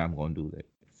 and I'm gonna do this.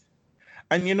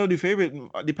 And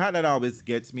the part that always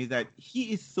gets me is that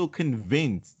he is so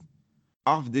convinced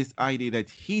of this idea that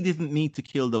he didn't need to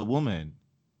kill the woman.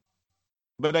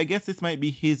 But I guess this might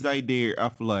be his idea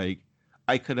of like,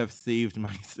 I could have saved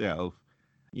myself.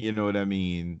 You know what I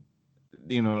mean?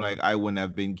 Like I wouldn't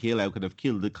have been killed. I could have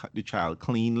killed the child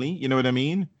cleanly. You know what I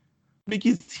mean?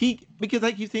 Because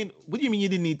like you saying, what do you mean you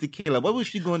didn't need to kill her? What was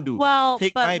she going to do? Well,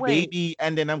 Take but my wait. baby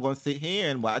and then I'm going to sit here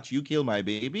and watch you kill my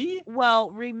baby?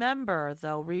 Well, remember,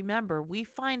 we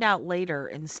find out later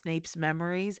in Snape's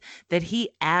memories that he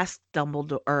asked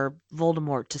Dumbledore or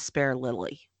Voldemort to spare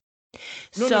Lily.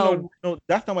 No, no, no, So, no.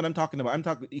 That's not what I'm talking about. I'm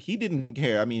talking. He didn't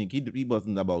care. I mean, he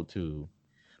wasn't about to.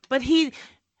 but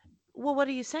well, what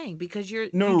are you saying? Because you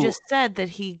No, just said that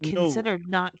he no, considered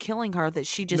not killing her, that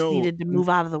she just no. needed to move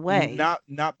out of the way.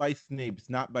 Not by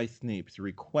Snape's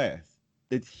request.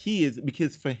 That he is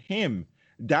because for him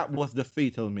that was the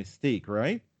fatal mistake,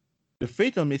 right? The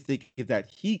fatal mistake is that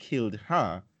he killed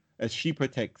her as she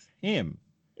protects him.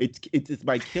 It's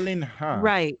by killing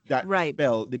her Right, that right,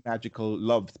 the magical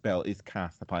love spell, is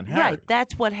cast upon right. Harry.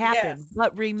 That's what happened. Yes.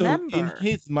 But So in remember,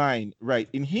 his mind, right,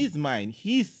 in his mind,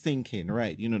 he's thinking,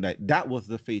 right, that was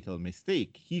the fatal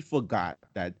mistake. He forgot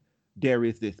that there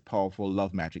is this powerful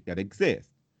love magic that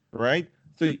exists, right?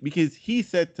 So because he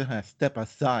said to her, step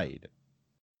aside,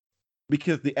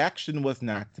 because the action was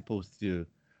not supposed to,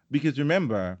 because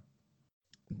remember,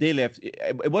 they left,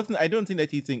 it wasn't, I don't think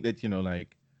that he think that,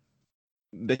 like,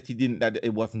 that he didn't, that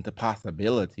it wasn't a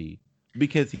possibility,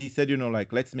 because he said,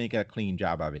 like, let's make a clean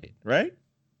job of it, right?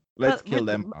 Let's but kill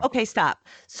them off. okay, stop.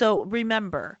 So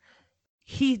remember,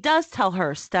 he does tell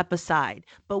her step aside,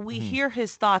 but we Mhm. hear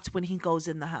his thoughts when he goes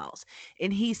in the house,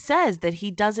 and he says that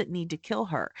he doesn't need to kill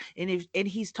her, and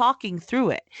he's talking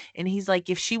through it, and he's like,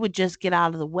 if she would just get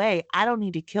out of the way, I don't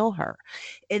need to kill her.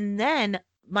 And then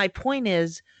my point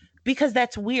is, because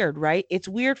that's weird, right? It's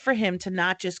weird for him to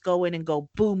not just go in and go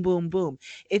boom, boom, boom.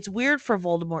 It's weird for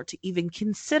Voldemort to even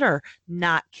consider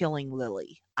not killing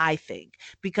Lily, I think,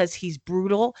 because he's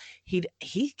brutal. He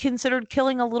considered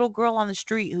killing a little girl on the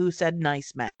street who said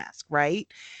nice mask, right?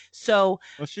 So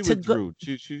Well, she to was go, rude.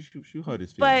 She hurt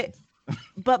his but feelings.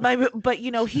 but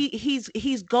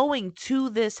he's going to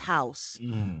this house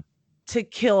Mhm. to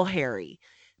kill Harry.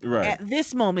 Right. At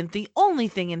this moment, the only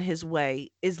thing in his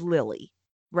way is Lily,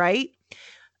 right?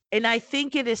 And I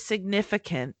think it is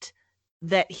significant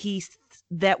that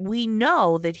that we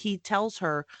know that he tells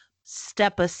her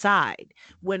step aside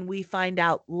when we find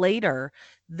out later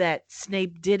that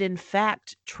Snape did in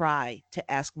fact try to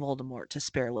ask Voldemort to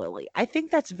spare Lily. I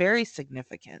think that's very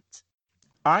significant.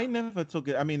 I never took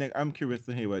it. I mean, like, I'm curious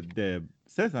to hear what Deb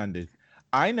says on this.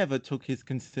 I never took his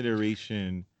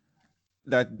consideration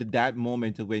that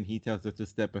moment of when he tells her to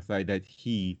step aside, that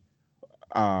he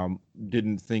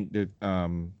didn't think that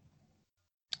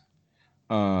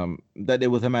it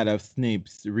was a matter of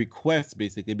Snape's request,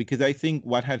 basically, because I think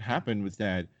what had happened was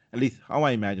that, at least how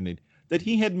I imagine it, that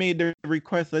he had made the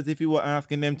request as if he were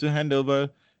asking them to hand over,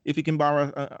 if he can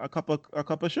borrow a cup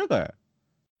of sugar.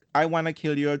 I want to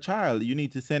kill your child. You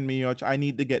need to send me I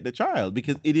need to get the child,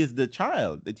 because it is the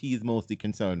child that he is mostly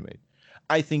concerned with.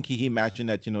 I think he imagined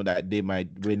that, that they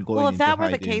might, when Well, going if into that were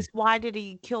the hiding. case, why did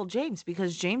he kill James?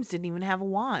 Because James didn't even have a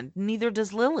wand. Neither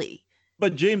does Lily.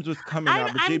 But James was coming I'm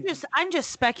out. But I'm James, just I'm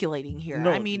just speculating here.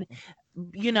 I no, mean,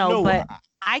 no. but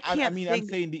I I can't mean, I'm think.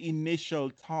 saying the initial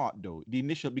thought, though, the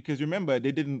initial, because remember,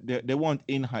 they weren't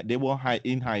in hide, they were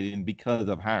in hiding because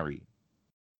of Harry,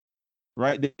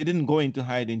 right? They didn't go into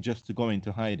hiding just to go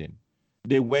into hiding.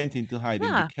 They went into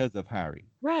hiding Yeah, because of Harry,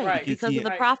 right, Right. because because of he,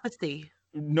 the Right. prophecy.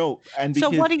 no, and So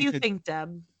what do you because think,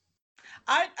 Deb?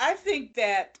 I think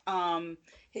that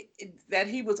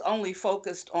he was only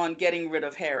focused on getting rid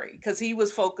of Harry because he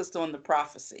was focused on the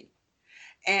prophecy.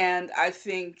 And I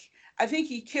think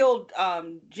he killed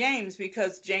James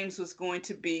because James was going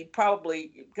to be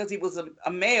probably because he was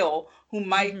a male who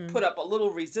might Mm-hmm. put up a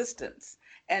little resistance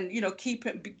and keep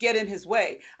him get in his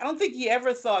way. I don't think he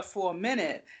ever thought for a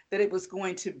minute that it was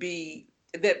going to be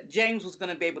that James was going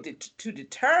to be able to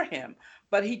deter him,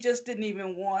 but he just didn't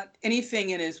even want anything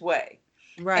in his way.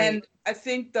 Right. And I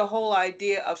think the whole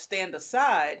idea of stand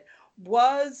aside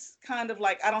was kind of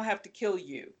like I don't have to kill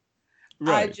you.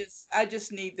 Right. I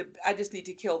just need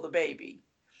to kill the baby.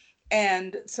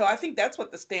 And so I think that's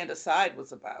what the stand aside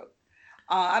was about.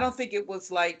 I don't think it was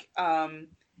like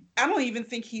I don't even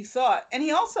think he thought. And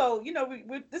he also,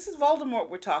 this is Voldemort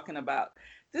we're talking about.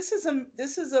 This is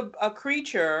a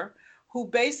creature who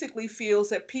basically feels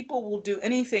that people will do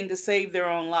anything to save their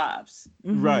own lives,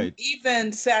 Mm-hmm. Right.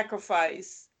 even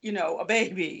sacrifice, a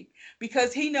baby,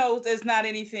 because he knows there's not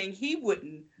anything he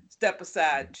wouldn't step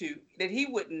aside to, that he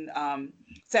wouldn't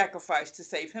sacrifice to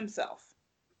save himself.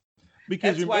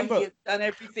 Because That's why he remember, has done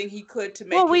everything he could to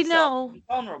Well, make we himself know. well,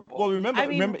 invulnerable. remember, I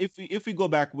remember, mean, if we go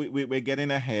back, we're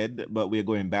getting ahead, but we're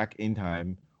going back in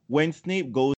time. When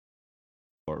Snape goes,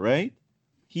 right?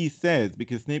 He says,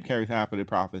 because Snape carries half of the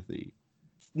prophecy.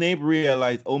 Snape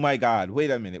realized, oh my God, wait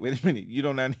a minute,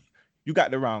 you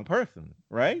got the wrong person,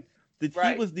 right? That he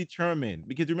Right, was determined,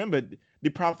 because remember, the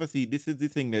prophecy, this is the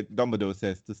thing that Dumbledore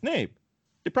says to Snape.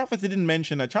 The prophecy didn't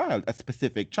mention a child, a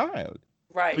specific child.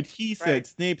 But right, he right, said,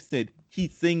 Snape said, he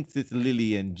thinks it's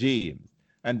Lily and James.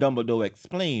 And Dumbledore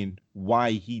explained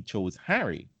why he chose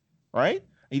Harry, right?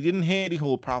 He didn't hear the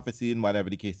whole prophecy and whatever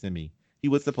the case may be. He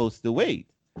was supposed to wait.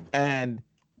 And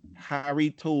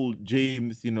Harry told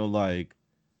James,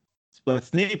 but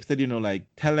Snape said,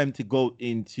 tell them to go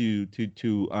into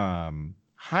to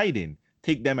hiding,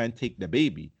 take them and take the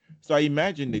baby. So I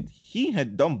imagine that he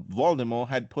had done Voldemort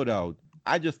had put out,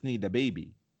 I just need the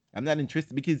baby. I'm not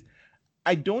interested because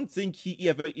I don't think he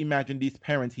ever imagined these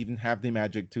parents even have the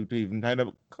magic to even kind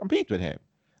of compete with him.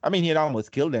 I mean, he had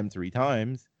almost killed them 3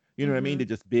 times. You know what I mean? mm-hmm. They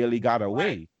just barely got right.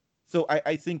 away. So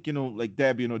I think, like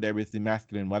Deb, there is the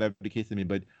masculine, whatever the case may be.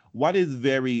 But what is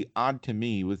very odd to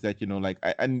me was that, he,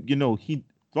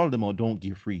 Voldemort don't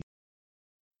give free.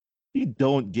 He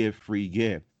don't give free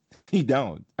gifts. He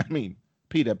don't. I mean,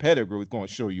 Peter Pettigrew is going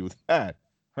to show you that,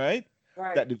 right?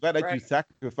 Right, That the fact that you right,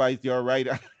 sacrificed your right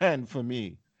hand for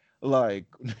me, like,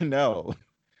 no,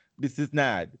 this is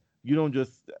not. You don't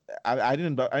just. I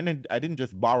didn't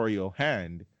just borrow your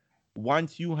hand.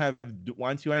 Once you are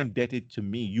indebted to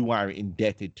me, you are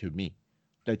indebted to me.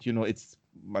 That it's.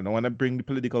 I don't want to bring the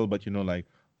political, but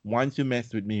once you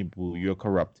mess with me, boo, you're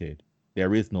corrupted.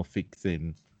 There is no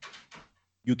fixing.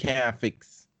 You can't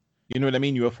fix. You know what I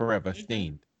mean? You're forever hmm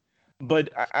stained. But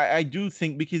I do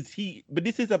think but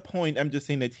this is a point I'm just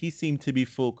saying that he seemed to be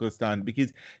focused on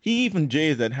because he even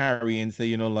jays at Harry and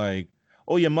say,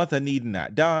 oh, your mother need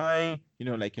not die.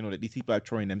 That these people are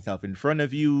throwing themselves in front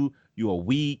of you. You are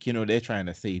weak. They're trying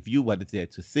to save you. What is there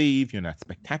to save? You're not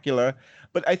spectacular.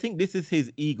 But I think this is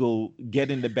his ego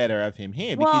getting the better of him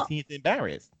here because Well, he's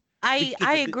embarrassed. Because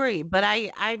I agree, but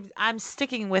I'm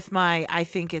sticking with my I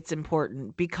think it's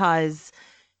important because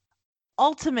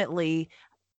ultimately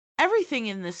everything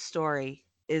in this story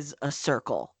is a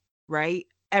circle, right?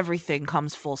 Everything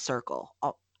comes full circle.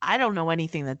 I don't know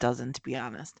anything that doesn't, to be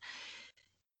honest.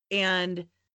 And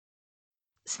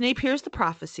Snape hears the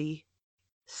prophecy.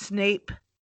 Snape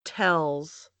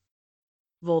tells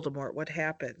Voldemort what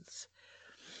happens.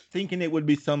 thinking it would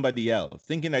be somebody else,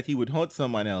 thinking that he would hurt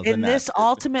someone else and And that this person.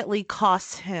 ultimately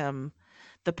costs him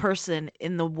the person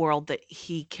in the world that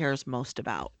he cares most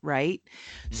about, right?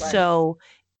 Mhm. right, So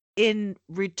in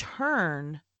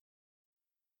return,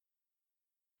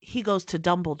 he goes to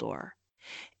Dumbledore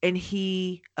and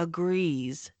he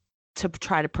agrees to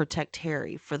try to protect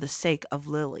Harry for the sake of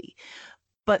Lily.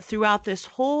 But throughout this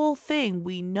whole thing,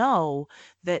 we know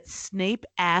that Snape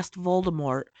asked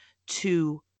Voldemort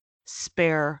to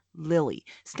spare Lily.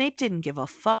 Snape didn't give a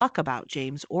fuck about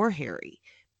James or Harry,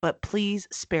 but please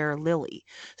spare Lily.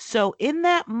 So in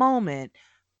that moment,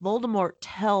 Voldemort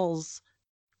tells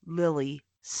Lily,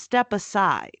 step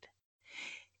aside.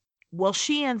 Well,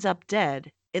 she ends up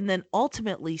dead. And then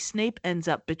ultimately, Snape ends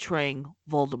up betraying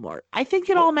Voldemort. I think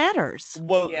it all Well, matters.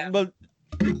 well, yeah. well,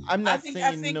 I'm I not think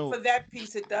I saying think for no, that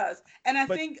piece it does, and I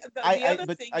but think the other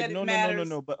thing that it no, no, no, no, matters.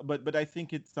 no, but I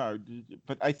think it's sorry,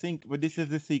 but this is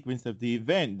the sequence of the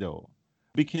event though,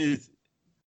 because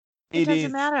It it doesn't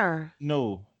is matter.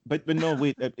 no, but no,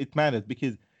 wait, it matters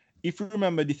because if you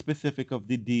remember the specific of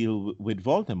the deal with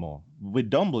Voldemort, with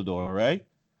Dumbledore, right?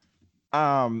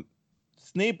 Um,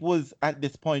 Snape was at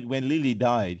this point when Lily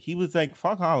died. He was like,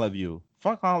 "Fuck all of you.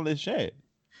 Fuck all this shit.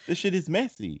 This shit is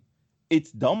messy."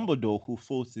 it's Dumbledore who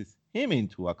forces him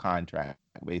into a contract,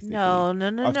 basically, No, no,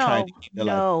 no, of trying no, to keep the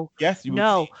life. no, Yes, you would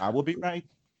no, be. I will be right.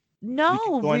 We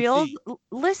can no, go and real. see.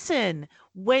 Listen,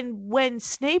 when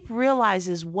Snape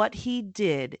realizes what he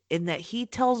did and that he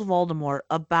tells Voldemort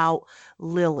about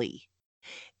Lily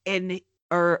and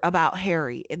or about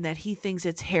Harry and that he thinks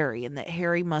it's Harry and that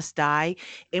Harry must die,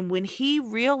 and when he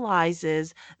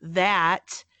realizes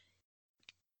that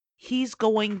he's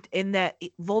going and that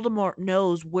Voldemort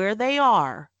knows where they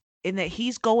are and that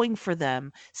he's going for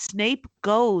them, Snape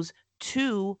goes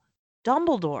to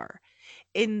Dumbledore.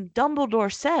 And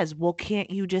Dumbledore says, "Well,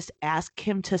 can't you just ask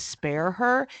him to spare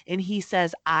her?" And he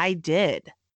says, "I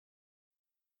did."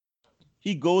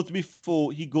 He goes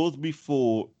before. He goes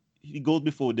before. He goes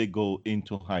before they go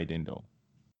into hiding, though.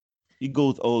 He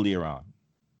goes earlier on.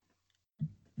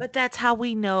 But that's how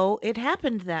we know it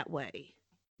happened that way.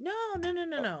 No, no, no,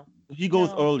 no, Uh, no. He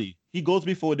goes No. early. He goes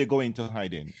before they go into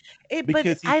hiding But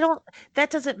because I he don't, that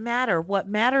doesn't matter. What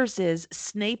matters is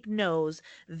Snape knows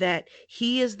that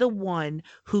he is the one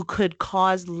who could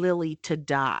cause Lily to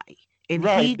die. And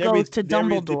he right goes to there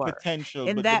is the Dumbledore. potential,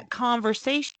 And but the that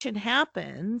conversation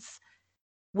happens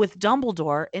with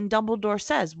Dumbledore, and Dumbledore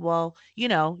says, "Well,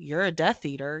 you're a Death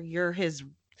Eater.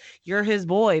 You're his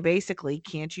boy, basically.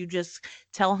 Can't you just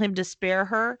tell him to spare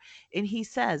her?" And he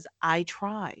says, "I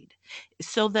tried."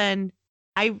 So then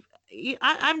I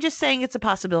I'm just saying it's a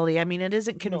possibility. I mean, it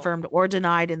isn't no. confirmed or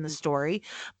denied in the story,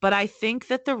 but I think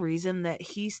that the reason that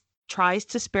tries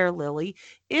to spare Lily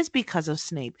is because of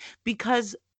Snape,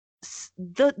 because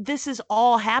this is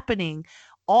all happening.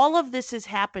 All of this is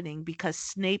happening because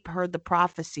Snape heard the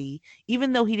prophecy,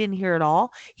 even though he didn't hear it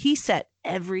all. He set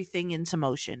everything into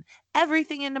motion.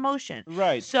 Everything into motion.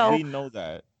 Right, So we know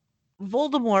that.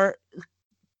 Voldemort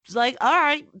is like, all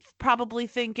right, probably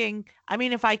thinking, I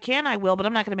mean, if I can, I will, but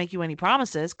I'm not going to make you any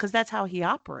promises because that's how he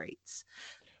operates.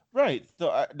 Right.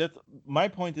 So that's my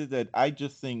point is that I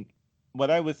just think what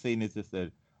I was saying is just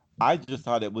that I just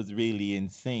thought it was really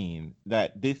insane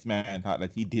that this man thought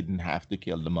that he didn't have to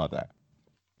kill the mother.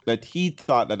 That he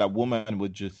thought that a woman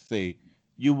would just say,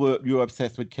 you're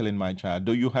obsessed with killing my child,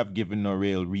 though you have given no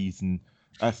real reason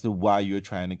as to why you're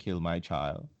trying to kill my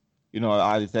child.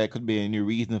 I there could be any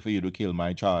reason for you to kill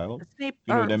my child. Snape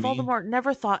You know what or I mean? Voldemort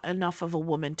never thought enough of a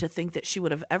woman to think that she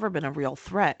would have ever been a real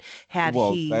threat had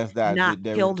Well, he there's that not bit.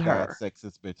 There is killed that her.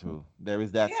 sexist bit too. There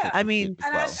is that Yeah, I sexist bit mean, as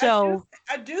and well. so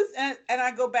I do, and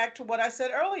I go back to what I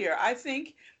said earlier. I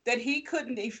think that he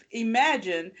couldn't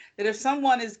imagine that if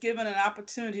someone is given an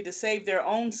opportunity to save their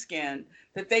own skin,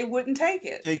 that they wouldn't take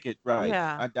it. Take it right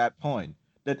yeah. at that point.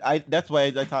 That's why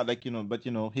I thought like but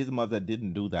his mother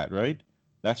didn't do that, right?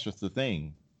 That's just the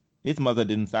thing. His mother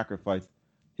didn't sacrifice.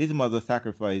 His mother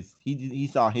sacrificed. He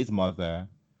saw his mother.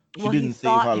 She Well, he didn't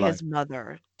save thought her life. his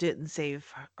mother didn't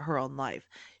save her own life.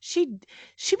 She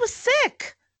was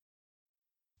sick.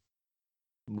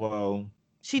 Well,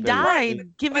 She very Right, sick.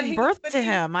 died but giving he, birth but to he,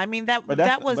 him. I mean, that But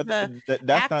that was the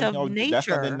that's act not of how that's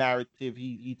not the nature. narrative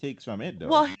he takes from it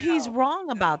though. Well, he's no, wrong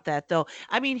no, about that though.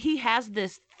 I mean, he has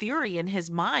this theory in his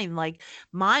mind like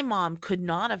my mom could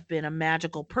not have been a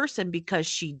magical person because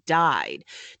she died.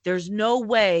 There's no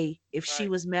way if she right,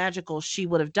 was magical she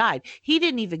would have died. He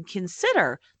didn't even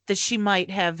consider that she might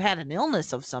have had an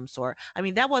illness of some sort. I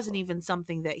mean, that wasn't even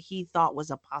something that he thought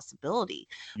was a possibility.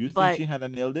 You think But she had a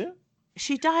nail there?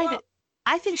 she died. well,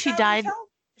 I think she she died in died child,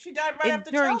 she died right in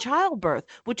after during childbirth. childbirth,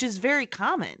 which is very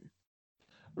common.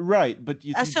 Right, but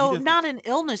you see, he So doesn't. not an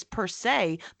illness per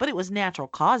se, but it was natural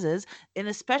causes, and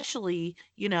especially,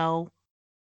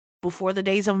 before the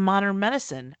days of modern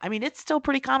medicine. I mean, it's still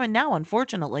pretty common now,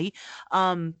 unfortunately.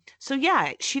 So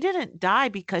yeah, she didn't die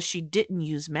because she didn't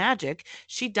use magic.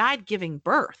 She died giving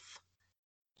birth.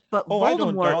 But Oh, I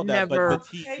don't Voldemort doubt that, but never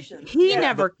Complications, he yeah.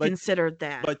 never considered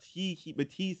that. But he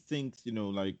thinks,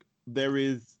 like there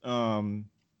is hmm,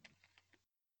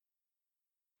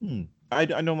 I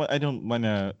don't want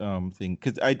to think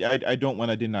because I don't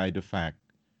want to deny the fact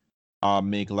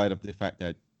make light of the fact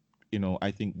that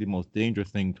I think the most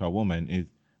dangerous thing to a woman is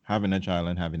having a child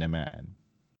and having a man.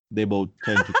 They both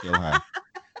tend to kill her.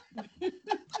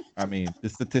 I mean, the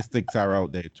statistics are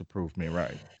out there to prove me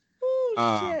right. Oh Um,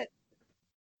 shit.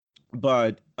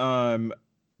 but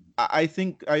I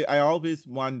think I always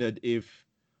wondered if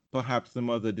perhaps the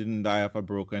mother didn't die of a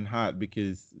broken heart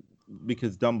because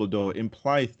Dumbledore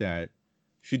implies that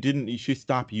she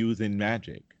stopped using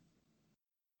magic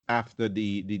after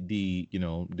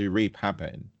the rape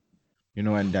happened,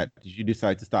 and that she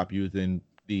decided to stop using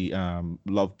the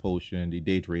love potion, the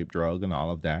date rape drug, and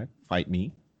all of that. Fight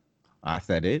me, I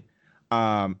said it.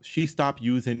 She stopped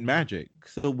using magic.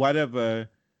 So whatever,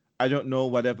 I don't know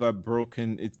whatever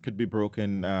broken it could be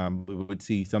broken. We would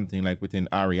see something like within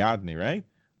Ariadne, right?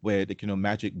 Where the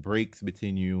magic breaks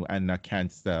between you and a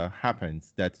cancer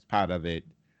happens. That's part of it.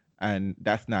 And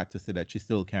that's not to say that she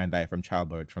still can die from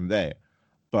childbirth from there.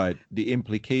 But the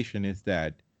implication is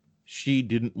that she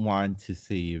didn't want to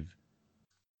save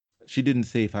she didn't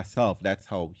save herself. That's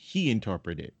how he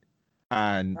interpreted it.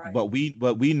 And Right. but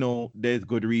we know there's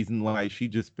good reason why she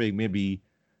just think maybe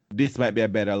this might be a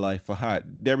better life for her.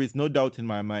 There is no doubt in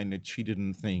my mind that she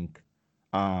didn't think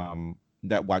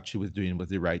that what she was doing was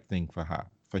the right thing for her,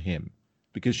 for him.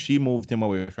 Because she moved him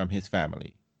away from his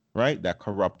family, right? That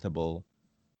corruptible,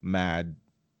 mad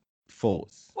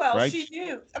force, Well, right? she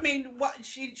knew. I mean, what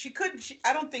she couldn't.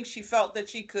 I don't think she felt that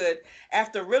she could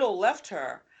after Riddle left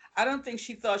her. I don't think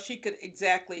she thought she could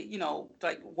exactly,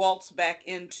 like waltz back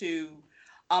into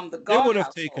the They God would have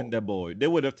taken household. the boy. They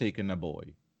would have taken the boy.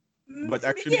 But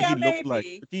actually Yeah,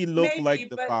 maybe, he looked like maybe,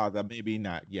 the but father, maybe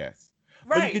not, yes.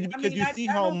 But right. I because mean, you I see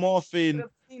I how don't think she would have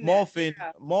seen that.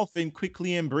 Yeah, Morphin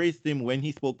quickly embraced him when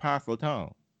he spoke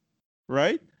Parseltown,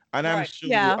 right? And I'm right. sure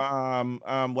Yeah.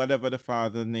 whatever the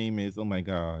father's name is, oh my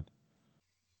god.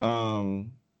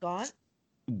 Um Gaunt?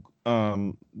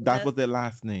 that Myth? was their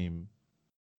last name.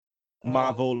 Oh,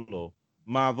 Marvolo.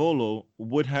 Marvolo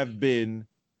would have been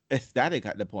ecstatic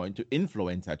at the point to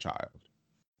influence a child,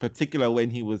 particularly when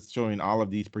he was showing all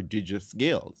of these prodigious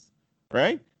skills,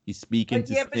 right? He's speaking but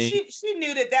to yeah, but snakes. she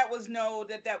knew that was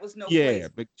no Yeah, place.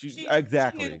 but She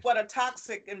knew exactly. what a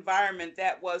toxic environment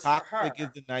that was for Toxic is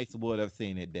her. the nice word of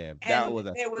saying it, Deb. That And was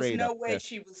a there was straight no up way test.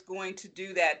 she was going to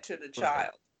do that to the Right.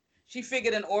 child. She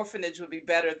figured an orphanage would be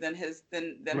better than her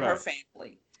Right.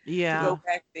 family to go Yeah.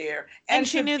 back there And and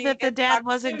she to knew be that in the dad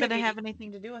wasn't going to have proximity,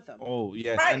 anything to do with them. Oh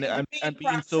yes, right, and to be in and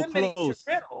being so proximity to close.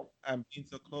 Riddle, And being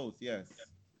so close, yes.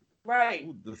 right.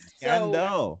 Ooh, the So,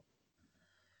 scandal.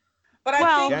 but The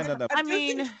Well, scandal. I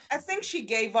mean, I think she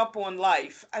gave up on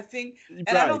life. I think,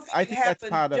 and I Right. don't think I it think that's happened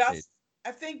part of it. just.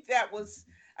 I think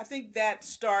that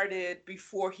started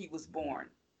before he was born,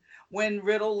 when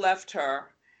Riddle left her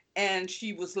and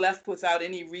she was left without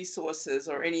any resources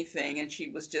or anything, and she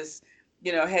was just,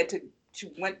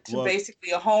 she went to Well,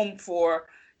 basically a home for,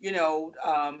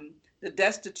 the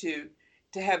destitute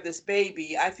to have this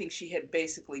baby. I think she had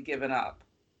basically given up.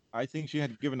 I think she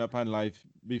had given up on life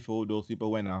before those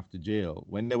people went off to jail.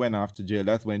 When they went off to jail,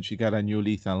 that's when she got a new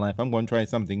lease on life. I'm going to try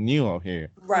something new out here.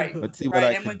 Right, Let's see what right.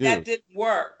 I And could when that do. didn't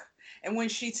work, and when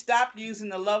she stopped using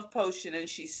the love potion and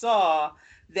she saw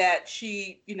that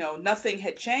nothing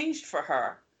had changed for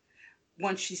her,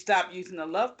 once she stopped using the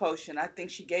love potion, I think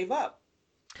she gave up.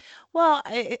 well,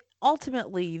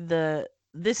 ultimately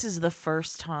this is the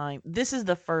first time. This is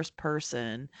the first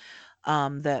person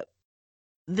that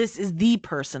this is the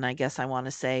person, I guess I want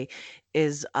to say,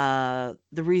 is the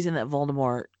reason that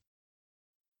Voldemort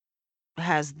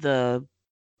has the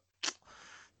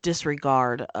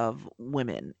disregard of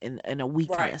women and a Right.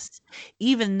 weakness,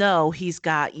 even though he's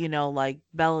got, like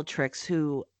Bellatrix,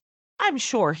 who I'm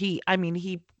sure he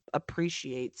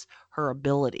appreciates her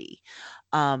ability.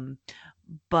 Um,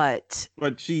 but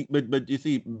But you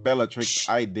see, Bellatrix sh-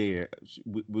 idea.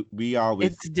 We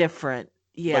always. it's different.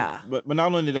 But Yeah. but but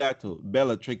not only that too,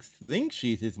 Bellatrix thinks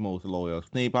she's his most loyal.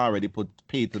 Snape already put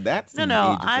paid to that No, scene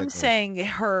no, ages I'm ago. saying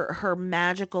her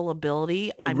magical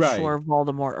ability, I'm Right. sure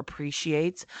Voldemort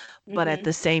appreciates, but at Hmm.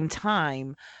 the same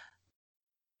time,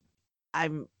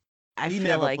 I'm I He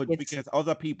feel never like put it's because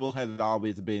other people had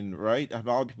always been right. And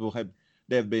all people had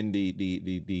they've been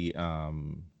the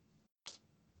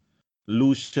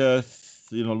Lucius.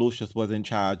 Lucius was in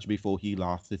charge before he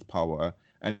lost his power,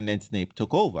 and then Snape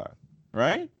took over,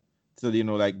 right? So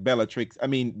like Bellatrix. I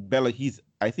mean,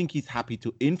 I think he's happy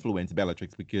to influence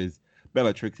Bellatrix because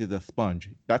Bellatrix is a sponge.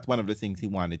 That's one of the things he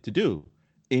wanted to do,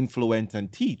 influence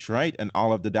and teach, right? And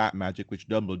all of the dark magic which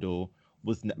Dumbledore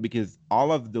because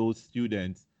all of those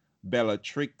students,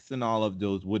 Bellatrix and all of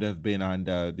those would have been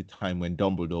under the time when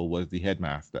Dumbledore was the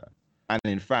headmaster. And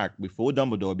in fact, before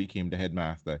Dumbledore became the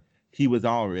headmaster, he was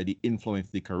already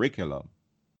influenced the curriculum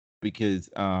because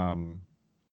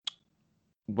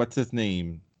what's his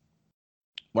name?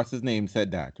 What's his name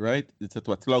said that, right? It's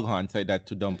what Slughorn said that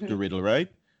to Hmm. Riddle, right?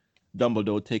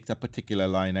 Dumbledore takes a particular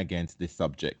line against this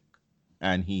subject,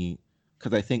 and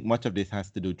because I think much of this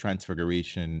has to do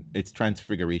transfiguration. It's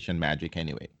transfiguration magic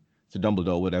anyway. So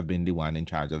Dumbledore would have been the one in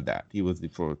charge of that. He was the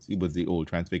first. He was the old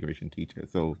transfiguration teacher.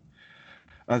 So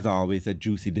as always, a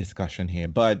juicy discussion here.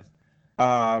 But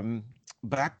um,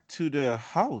 back to the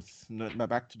house,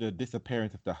 back to the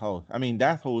disappearance of the house. I mean,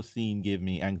 that whole scene gave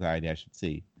me anxiety, I should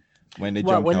say, when they what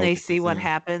jumped when out they of the see what scene.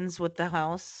 happens with the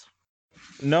house.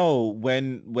 No,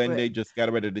 when Wait. they just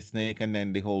got rid of the snake and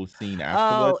then the whole scene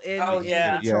Oh, afterwards. Oh, in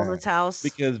yeah. Yeah, Matilda's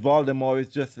house. because Voldemort is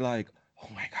just like, oh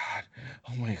my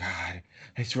God,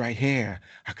 it's right here.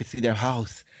 I could see their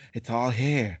house. It's all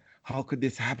here. How could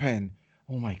this happen?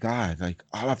 Oh my God, like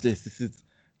all of this.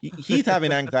 He's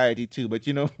having anxiety too. But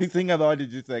the thing about it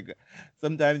is just like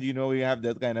sometimes we have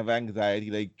that kind of anxiety.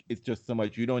 Like it's just so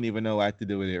much you don't even know what to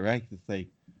do with it, right? It's like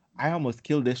I almost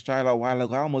killed this child a while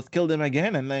ago. I almost killed him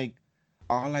again, and like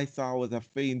all I saw was a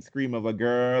faint scream of a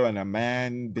girl and a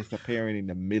man disappearing in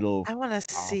the middle I want to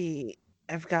of. see.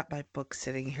 I've got my book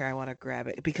sitting here. I want to grab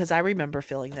it because I remember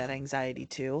feeling that anxiety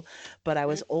too. But I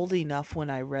was old enough when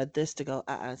I read this to go,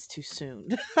 it's too soon.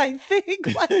 I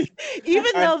think like And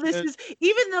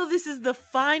even though this is the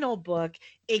final book,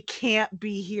 it can't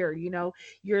be here.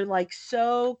 You're like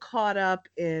so caught up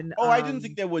in oh, I didn't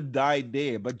think they would die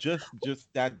there, but just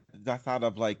that sort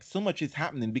of like so much is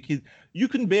happening because you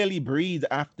can barely breathe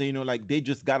after like they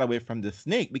just got away from the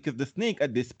snake because the snake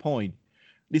at this point,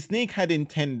 the snake had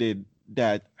intended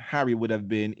that Harry would have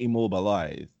been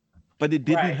immobilized, but it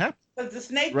didn't Right. happen, Because the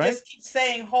snake right? just keeps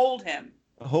saying, hold him.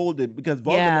 Hold it because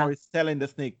yeah. Voldemort is telling the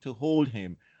snake to hold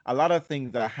him. A lot of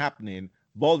things are happening.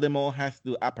 Voldemort has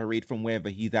to operate from wherever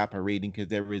he's operating because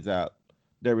there is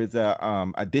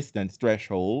a distance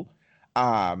threshold.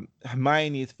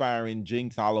 Hermione is firing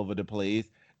jinx all over the place.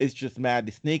 It's just mad.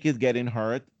 The snake is getting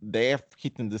hurt. They're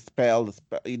hitting the spell,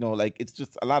 like it's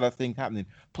just a lot of things happening.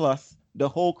 Plus, the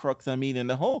Horcrux are meeting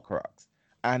the Horcrux,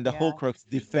 and the Yeah. Horcrux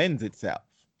defends itself,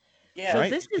 So Yeah.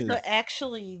 right? this is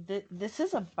Because this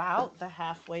is about the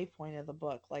halfway point of the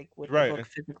book, like with the book right,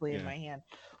 physically in yeah. my hand.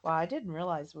 Wow, I didn't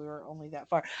realize we were only that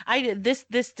far. I did this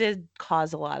did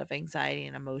cause a lot of anxiety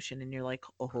and emotion, and you're like,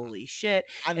 oh, holy shit.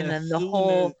 And And as then the soon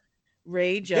as whole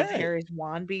rage of yeah, Harry's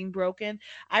wand being broken.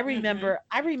 I Hmm.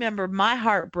 remember my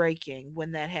heart breaking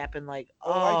when that happened, like,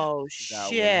 oh, I didn't oh feel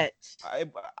that way. shit. I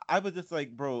I was just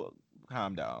like, bro,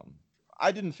 calm down.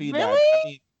 I didn't feel that. I Really?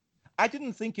 mean, I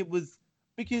didn't think it was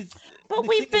because But the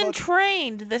we've thing been about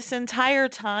trained this entire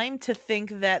time to think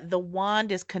that the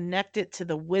wand is connected to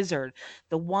the wizard.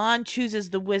 The wand chooses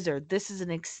the wizard. This is an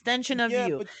extension of yeah,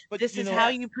 you. but This is how Yes.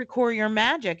 you procure your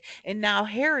magic. And now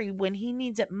Harry, when he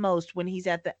needs it most, when he's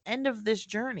at the end of this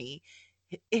journey,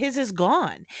 his is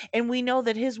gone. And we know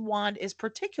that his wand is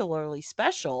particularly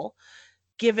special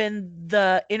given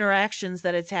the interactions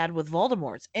that it's had with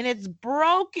Voldemort's. And it's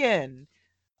broken.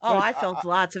 Oh, but I felt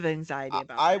lots of anxiety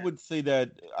about I that. would say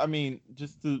that I mean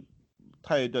just to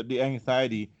tell you the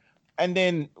anxiety, and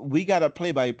then we got a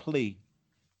play by play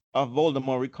of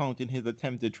Voldemort recounting his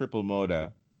attempted triple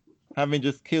murder, having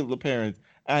just killed the parents,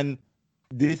 and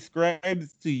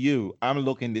describes to you, I'm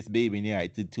looking this baby in the eye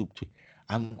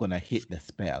I'm gonna hit the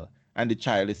spell, and the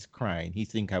child is crying. He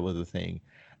think I was a thing,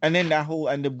 and then that whole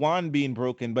and the wand being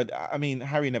broken. But I mean,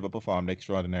 Harry never performed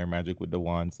extraordinary magic with the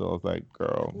wand, so I was like,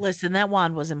 girl. Listen, that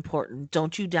wand was important.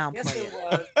 Don't you Yes, downplay it it.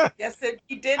 was. Yes,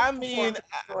 he did I perform mean,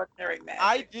 extraordinary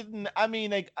I magic. didn't. I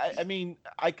mean, like, I mean,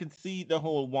 I could see the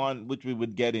whole wand, which we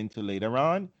would get into later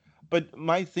on. But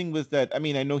my thing was that, I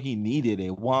mean, I know he needed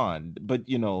a wand, but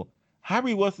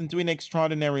Harry wasn't doing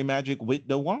extraordinary magic with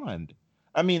the wand.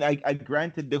 I mean, I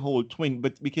granted the whole twin,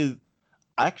 but because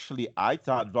actually, I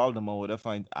thought Voldemort would have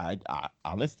find.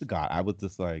 Honest to God, I was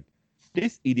just like,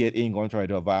 this idiot ain't gonna try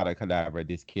to Avada Kedavra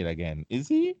this kid again, is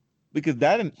he? Because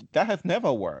that has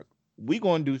never worked. We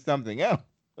gonna do something else.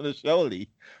 Surely,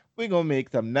 we gonna make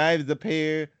some knives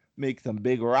appear, make some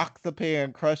big rocks appear,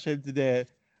 and crush him to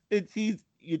death. It's he's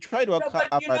you try to No,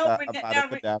 but Avada now,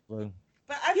 Kedavra.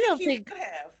 but I You think don't he think would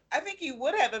have. I think he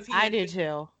would have I do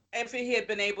too. if he had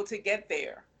been able to get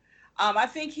there. I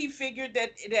think he figured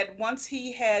that once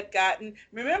he had gotten,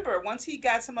 remember, once he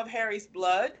got some of Harry's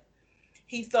blood,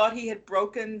 he thought he had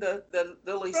broken the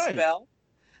lily Right, spell.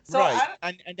 So right, I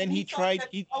and then he he thought tried. that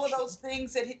all of those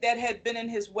things that had been in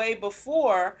his way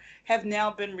before have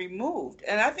now been removed,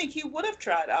 and I think he would have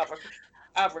tried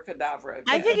abracadabra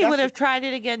I think again. he would That's have tried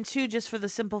it again too, just for the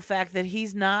simple fact that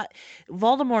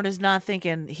Voldemort is not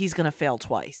thinking he's going to fail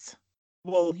twice.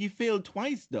 well, he failed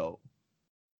twice though.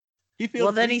 He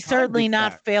Well, failed then three he's times certainly this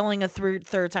not time. failing a third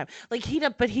time. Like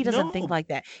but he doesn't think No, like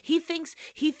that. He thinks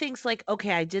like,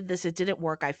 okay, I did this, it didn't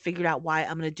work. I figured out why.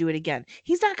 I'm going to do it again.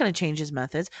 He's not going to change his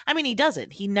methods. I mean, he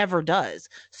doesn't. He never does.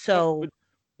 but So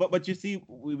but but you see,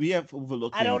 we have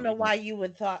I don't overlooking. know why you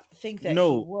would think that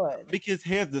he No, would. because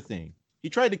here's the thing: he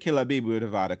tried to kill a baby with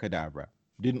Avada Kedavra,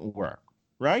 didn't work.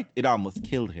 Right? It almost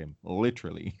killed him,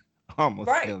 literally,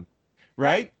 almost Right, killed.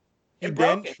 right. Right? He It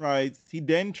then broke it. tries. He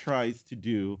then tries to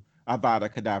do Avada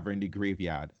Kedavra in the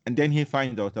graveyard, and then he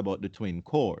finds out about the twin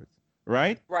cores.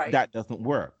 Right? Right. That doesn't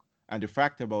work. And the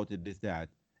fact about it is that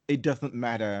it doesn't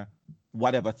matter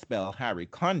whatever spell Harry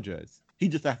conjures. He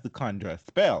just has to conjure a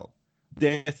spell.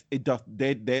 This it does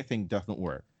their thing doesn't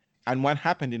work. And what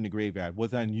happened in the graveyard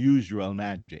was unusual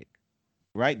magic,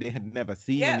 right? They had never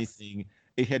seen Yes. anything.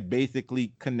 It had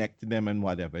basically connected them and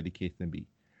whatever the case may be.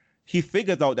 He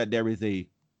figures out that there is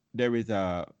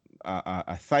a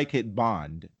psychic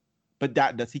bond, but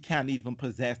that does he can't even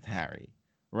possess Harry,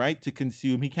 right? To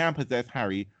consume, he can't possess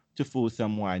Harry to fool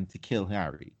someone to kill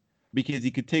Harry because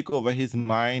he could take over his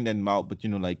mind and mouth, but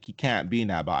like he can't be in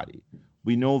that body.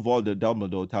 We know Voldemort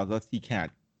Dumbledore tells us he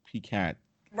can't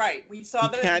Right. We he saw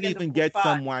that at can't the end of even book get 5.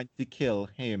 someone to kill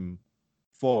him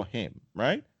for him,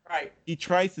 right? Right. He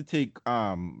tries to take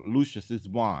Lucius's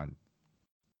wand,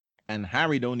 and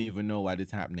Harry don't even know what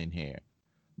is happening here.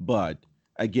 But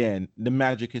again, the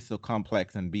magic is so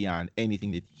complex and beyond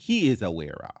anything that he is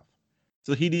aware of.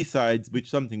 So he decides, which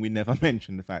something we never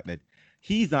mentioned, the fact that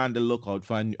he's on the lookout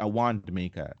for a wand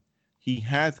maker. He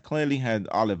has clearly had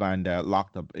Ollivander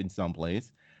locked up in some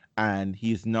place, and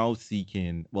he's now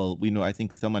seeking. Well, we know. I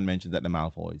think someone mentioned that the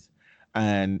Malfoys,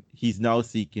 and he's now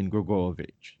seeking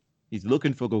Gregorovich. He's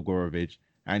looking for Gregorovich,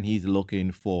 and he's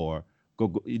looking for.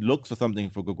 He looks for something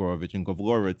for Gregorovich, and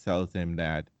Gregorovich tells him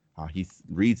that he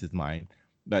reads his mind,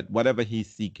 that whatever he's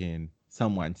seeking,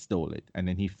 someone stole it, and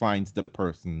then he finds the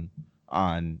person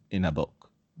in a book,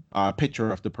 a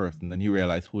picture of the person, and he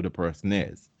realizes who the person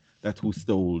is. That's who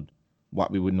stole what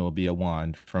we would know be a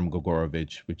wand from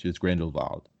Gogorovich, which is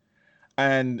Grindelwald.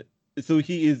 And so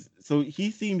he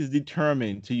seems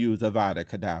determined to use Avada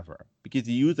Kedavra because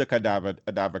he used a cadaver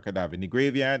in the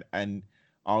graveyard and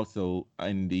also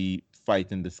in the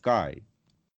fight in the sky.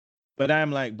 But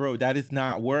I'm like, bro, that is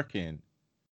not working.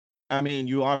 I mean,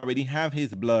 you already have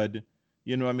his blood,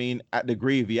 at the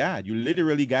graveyard. You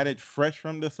literally got it fresh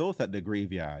from the source at the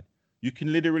graveyard. You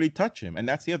can literally touch him. And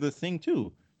that's the other thing,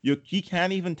 too. He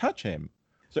can't even touch him.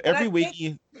 So But I every way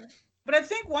think but I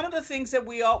think one of the things that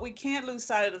we can't lose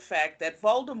sight of the fact that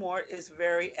Voldemort is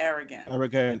very arrogant.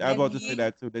 arrogant, I'm And about to say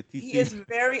that too, that he is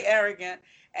very arrogant,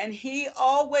 and he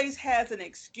always has an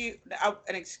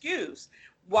excuse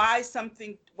why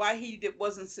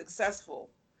wasn't successful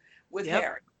with Yep.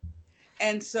 Harry.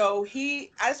 And so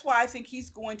that's why I think he's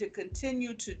going to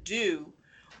continue to do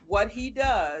what he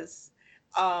does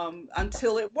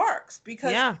until it works,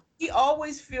 because Yeah. he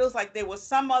always feels like there was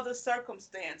some other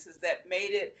circumstances that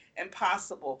made it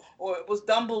impossible, or it was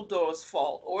Dumbledore's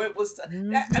fault, or it was that.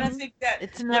 And I Mhm. think that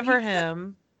It's when never he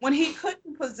him. when he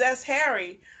couldn't possess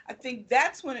Harry, I think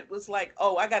that's when it was like,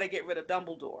 oh, I got to get rid of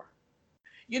Dumbledore.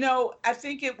 I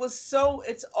think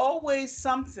it's always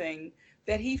something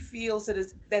that he feels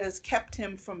that has kept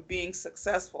him from being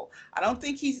successful. I don't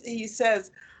think he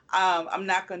says, I'm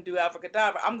not going to do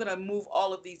Abracadabra. I'm going to move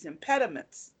all of these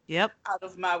impediments Yep. out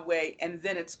of my way, and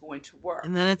then it's going to work.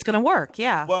 And then it's gonna work.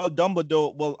 Yeah. Well,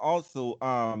 Dumbledore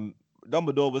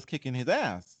was kicking his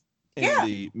ass in Yeah.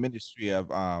 the Ministry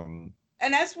of And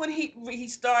that's when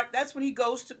that's when he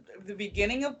goes to the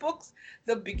beginning of book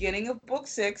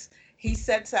 6. He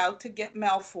sets out to get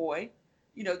Malfoy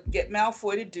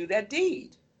to do that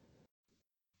deed.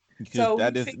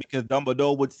 because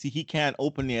Dumbledore would see he can't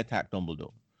openly attack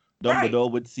Dumbledore. Right.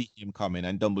 Dumbledore would see him coming,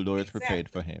 and Dumbledore is prepared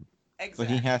for him. So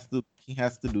Exactly. he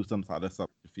has to do some sort of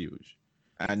subterfuge.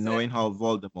 And Exactly. knowing how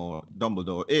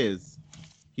Dumbledore is,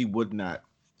 he wouldn't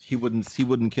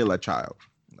kill a child.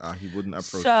 He wouldn't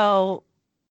approach. So,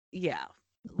 yeah.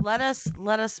 Let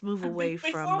us move away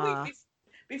from.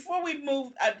 Before we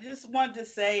move, I just wanted to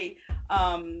say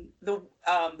the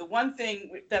one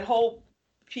thing, that whole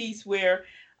piece where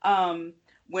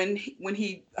when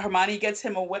Hermione gets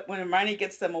them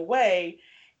away,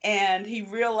 and he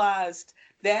realized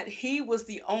that he was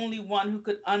the only one who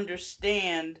could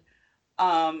understand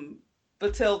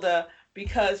Bathilda,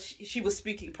 because she was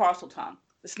speaking Parseltongue.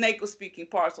 The snake was speaking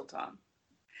Parseltongue.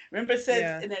 Remember, it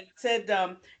said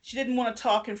she didn't want to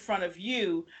talk in front of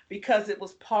you because it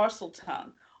was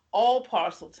Parseltongue, all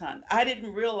Parseltongue. I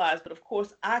didn't realize, but of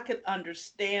course I could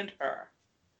understand her.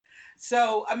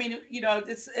 So I mean,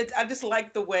 it's I just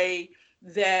like the way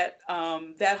that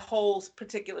that whole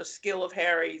particular skill of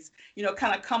Harry's,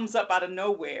 kind of comes up out of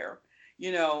nowhere,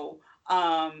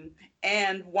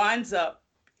 and winds up,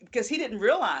 because he didn't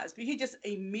realize, but he just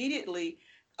immediately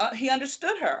he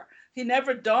understood her. He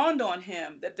never dawned on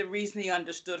him that the reason he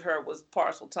understood her was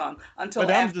Parseltongue until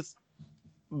after.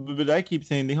 But I keep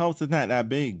saying the house is not that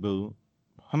big, boo.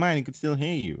 Hermione could still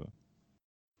hear you.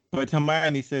 But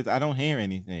Hermione says, I don't hear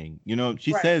anything.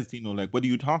 She Right. says, like, what are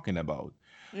you talking about?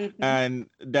 Mhm. And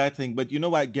that thing. But you know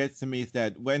what gets to me is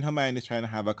that when Hermione is trying to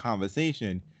have a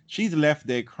conversation, she's left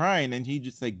there crying, and he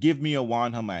just like, "Give me a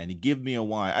wand, Hermione. Give me a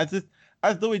wand."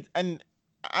 As though it's, and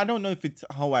I don't know if it's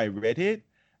how I read it.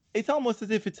 It's almost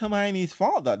as if it's Hermione's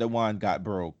fault that the wand got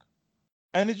broke,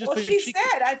 and it's just Well, like she she.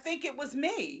 said, I think it was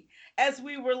me. As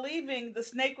we were leaving, the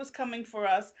snake was coming for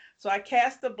us. So I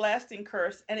cast the blasting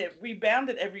curse and it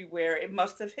rebounded everywhere. It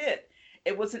must have hit.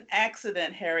 It was an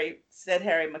accident, Harry, said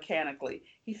Harry mechanically.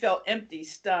 He felt empty,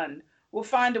 stunned. We'll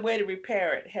find a way to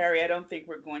repair it. Harry, I don't think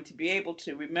we're going to be able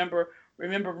to. Remember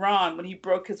Ron when he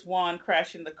broke his wand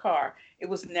crashing the car. It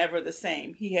was never the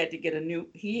same. He had to get a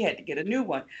new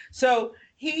one. So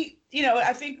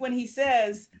I think when he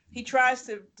says he tries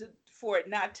to for it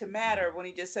not to matter when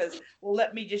he just says, "Well,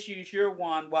 let me just use your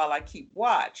wand while I keep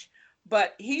watch."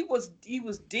 But he was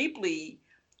deeply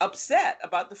upset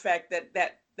about the fact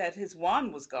that his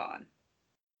wand was gone.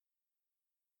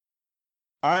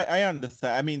 I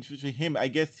understand. I mean, for him, I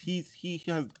guess he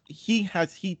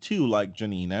too, like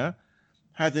Janina,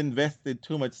 has invested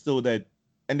too much so that,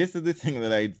 and this is the thing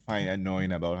that I find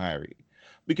annoying about Harry,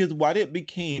 because what it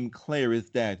became clear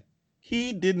is that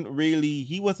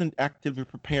he wasn't actively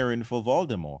preparing for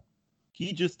Voldemort.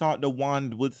 He just thought the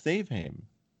wand would save him.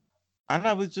 And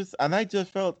I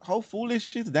just felt, how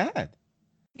foolish is that?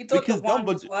 He thought the Because wand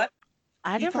was Dumbledore, what?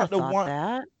 I he never thought the thought wand,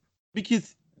 that.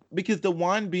 because the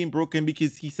wand being broken,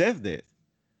 because he says this.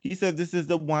 He said this is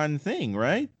the one thing,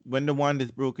 right? When the wand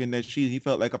is broken, that he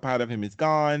felt like a part of him is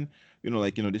gone.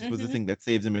 This was the Hmm. thing that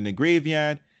saves him in the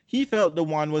graveyard. He felt the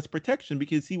wand was protection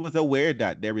because he was aware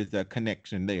that there is a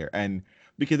connection there. And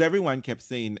because everyone kept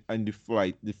saying in the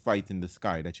fight in the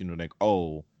sky that, like,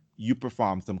 oh, you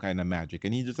performed some kind of magic.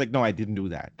 And he's just like, no, I didn't do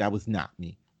that. That was not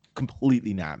me.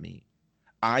 Completely not me.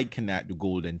 I cannot do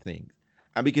golden things.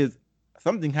 And because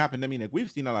something happened, I mean, like,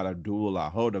 we've seen a lot of duel or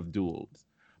heard of duels.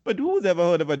 But who's ever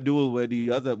heard of a duel where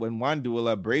when one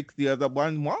dueler breaks the other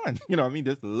one? I mean,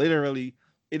 just literally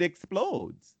it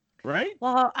explodes, right?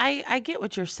 Well, I get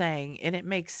what you're saying, and it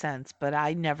makes sense, but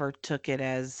I never took it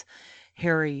as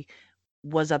Harry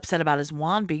was upset about his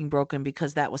wand being broken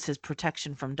because that was his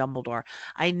protection from Dumbledore.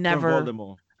 I From never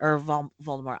Voldemort. or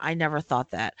Voldemort. I never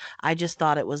thought that. I just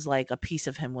thought it was like a piece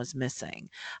of him was missing.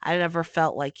 I never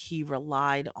felt like he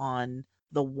relied on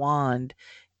the wand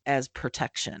as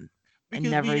protection. I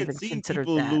Because we never had even seen considered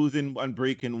people that. losing and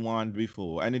breaking wand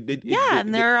before. And Yeah,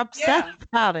 and they're upset Yeah.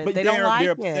 about it. but They don't they're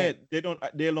like it. upset. They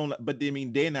don't, but they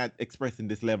mean they're not expressing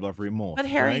this level of remorse, But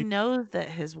Harry right? knows that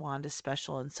his wand is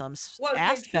special in some Well,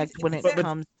 aspect when he it said, But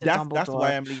comes to that's why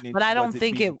Dumbledore. I'm leaning But towards it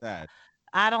being that.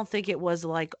 I don't think it was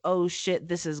like, "Oh shit,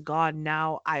 this is gone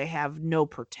now. I have no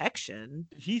protection."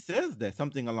 He says that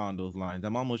something along those lines.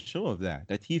 I'm almost sure of that.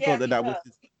 That he thought yeah, that he that was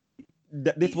does.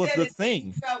 that He this was said the it, he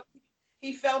thing. felt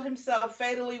he felt himself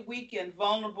fatally weakened,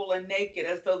 vulnerable, and naked,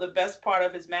 as though the best part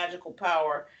of his magical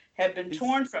power had been It's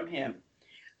torn from him.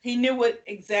 He knew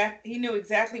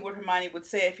exactly what Hermione would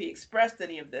say if he expressed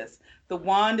any of this. The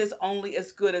wand is only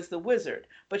as good as the wizard,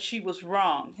 but she was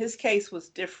wrong. His case was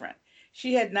different.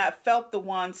 She had not felt the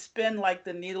wand spin like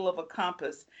the needle of a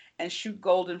compass and shoot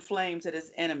golden flames at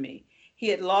his enemy. He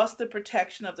had lost the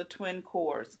protection of the twin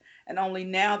cores, and only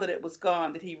now that it was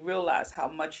gone did he realize how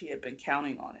much he had been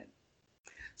counting on it.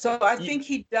 So I y- think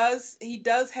he does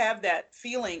have that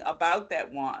feeling about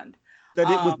that wand. that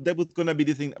it was Um, that was gonna be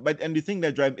the thing. But and the thing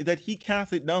that drives is that he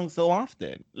casts it down so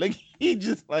often. Like he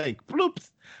just like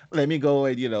ploops. Let me go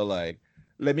and like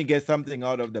let me get something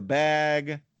out of the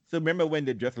bag. So remember when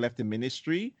they just left the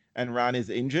ministry and Ron is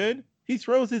injured? He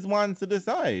throws his wand to the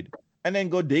side and then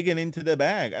go digging into the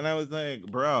bag. And I was like,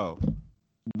 bro,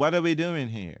 what are we doing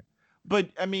here? But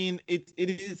I mean, it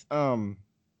is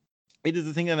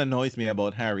the thing that annoys me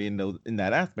about Harry in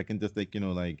that aspect, and just like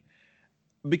like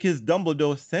because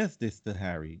Dumbledore says this to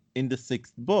Harry in the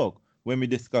sixth book when we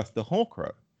discuss the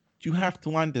Horcrux. You have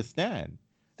to understand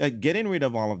that getting rid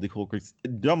of all of the Horcrux,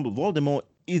 Voldemort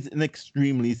is an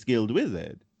extremely skilled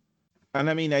wizard. And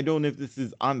I mean, I don't know if this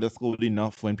is underscored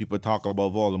enough when people talk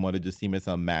about Voldemort to just seem as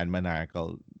a mad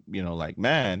maniacal, like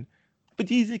man, but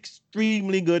he's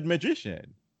extremely good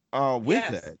magician,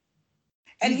 yes. wizard.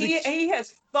 And He's he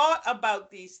has thought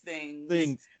about these things.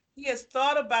 things, He has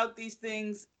thought about these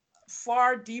things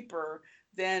far deeper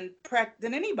than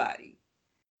anybody.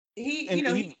 He and you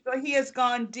know he has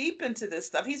gone deep into this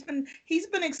stuff. He's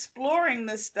been exploring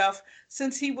this stuff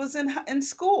since he was in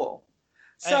school.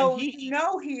 and So he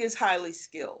he is highly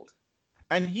skilled.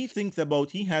 he thinks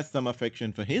about he has some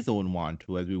affection for his own wand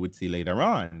too, as we would see later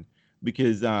on,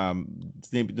 because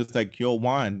just like your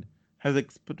wand has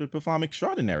perform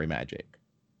extraordinary magic,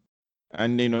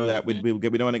 and that Hmm. we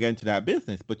don't want to get into that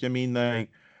business, but I mean like,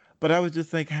 but I was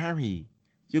just like, Harry,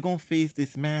 you're gonna face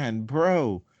this man,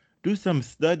 bro. do some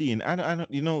studying. I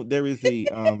don't, there is a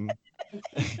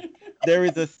there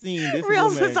is a scene. This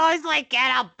Reels was woman, always like,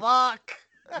 get a book.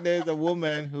 there's a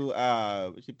woman who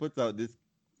she puts out this.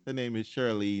 Her name is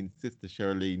Shirley, Sister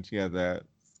Shirley, and she has a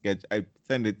sketch. I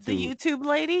send it The to. YouTube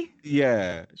lady?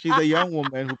 Yeah, she's a young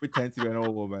woman who pretends to be an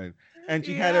old woman, and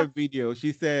she had Yeah. a video.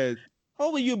 She says,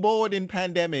 "How were you bored in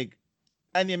pandemic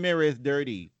and your mirror is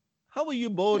dirty? How are you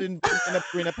bored in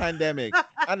a pandemic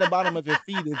and the bottom of your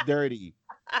feet is dirty?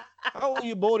 How are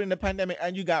you bored in the pandemic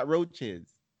and you got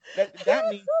roaches? That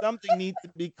means something needs to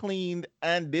be cleaned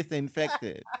and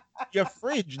disinfected. Your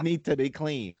fridge needs to be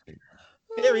cleaned.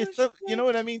 There is Oh, some, you know shit.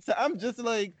 what I mean? So I'm just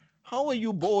like, how are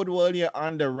you bored while you're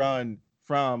on the run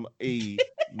from a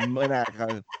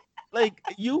maniacal? Like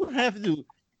you have to.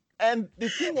 And the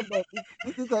thing about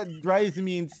this is that drives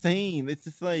me insane. It's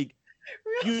just like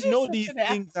Real just these such an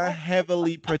things are asshole.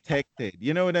 heavily protected.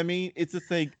 You know what I mean? It's just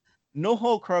like no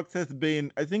Horcrux has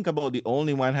been. I think about the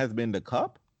only one has been the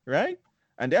cup, right?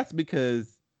 And that's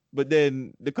because. But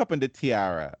then the cup and the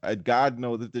tiara, God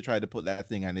knows if they tried to put that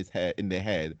thing on his head in their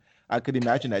head, I could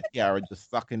imagine that tiara just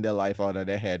sucking their life out of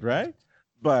their head, right?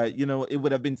 But it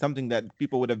would have been something that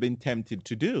people would have been tempted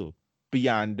to do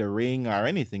beyond the ring or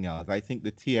anything else. I think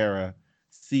the tiara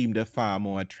seemed a far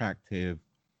more attractive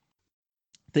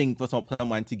thing for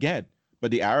someone to get.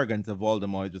 But the arrogance of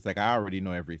Voldemort is just like, I already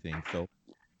know everything, so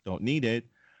don't need it.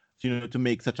 So, to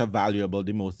make such a valuable,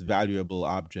 the most valuable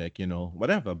object,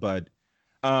 whatever. But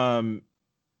um,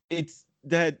 it's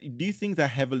that these things are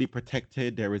heavily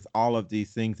protected. There is all of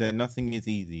these things, and nothing is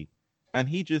easy. And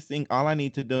he just think all I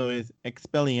need to do is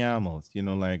Expelliarmus,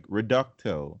 like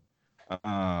Reducto.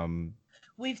 Um,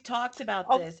 We've talked about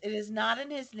Oh, this. It is not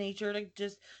in his nature to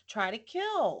just try to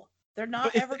kill. They're but not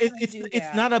it's ever it's going to it's do it's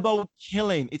that. not about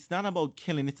killing. It's not about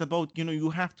killing. It's about you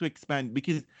have to expand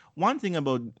because one thing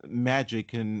about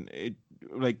magic and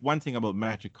like one thing about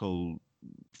magical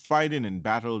fighting and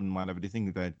battle and whatever the thing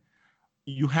is that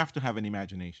you have to have an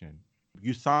imagination.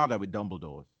 You saw that with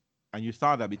Dumbledore, and you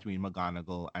saw that between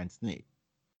McGonagall and Snape.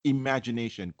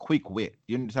 Imagination, quick wit.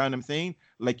 You understand what I'm saying?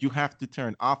 Like you have to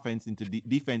turn offense into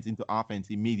defense into offense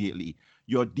immediately.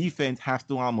 Your defense has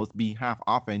to almost be half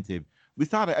offensive. We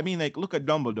saw that. I mean, like look at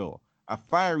Dumbledore. A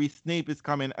fiery Snape is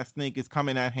coming. A snake is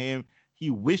coming at him.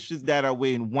 He wishes that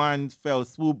away in one fell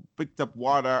swoop, picked up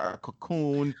water, a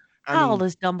cocoon. I How old mean,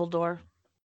 is Dumbledore?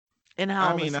 And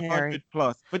how old is a Harry? hundred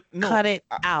plus. But no, Cut it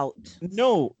out.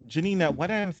 no, Janina, what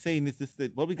I'm saying is this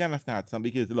that we gotta start some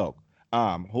because look,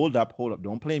 hold up,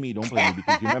 don't play me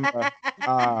because you remember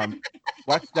um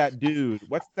what's that dude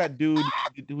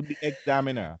who the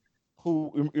examiner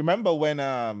who remember when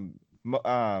our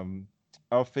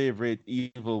favorite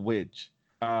evil witch,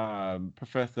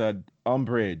 Professor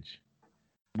Umbridge,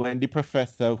 when the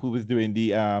professor who was doing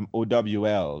the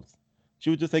OWLs, she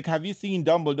was just like, "Have you seen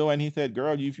Dumbledore?" And he said,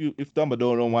 "Girl, if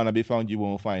Dumbledore don't want to be found, you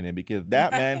won't find him because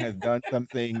that man has done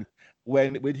something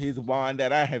with his wand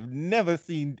that I have never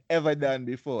seen ever done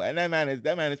before. And that man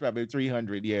is probably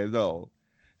 300 years old.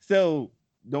 So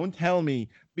don't tell me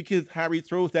because Harry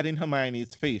throws that in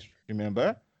Hermione's face.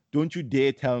 Remember? Don't you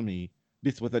dare tell me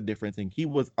this was a different thing. He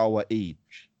was our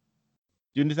age.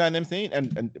 Do you understand what I'm saying?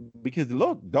 And because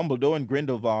look, Dumbledore and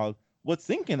Grindelwald was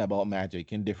thinking about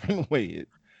magic in different ways.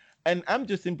 And I'm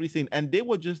just simply saying, and they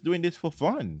were just doing this for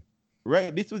fun,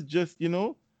 right? This was just,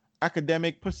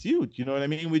 academic pursuit. You know what I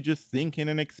mean? We're just thinking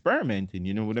and experimenting.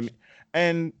 You know what I mean?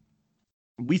 And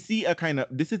we see a kind of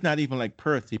this is not even like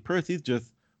Percy. Percy's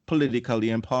just politically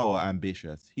and power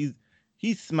ambitious.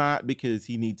 He's smart because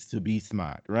he needs to be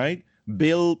smart, right?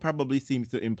 Bill probably seems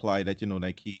to imply that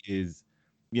like he is,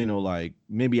 like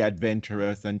maybe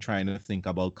adventurous and trying to think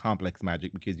about complex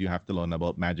magic because you have to learn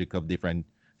about magic of different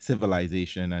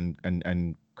civilization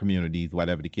and communities,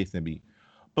 whatever the case may be.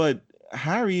 But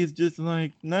Harry is just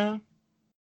like, nah,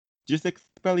 just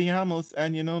Expelliarmus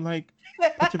and like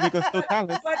Petrificus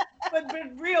Totalis. but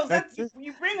real, That's that's it.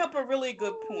 you bring up a really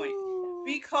good point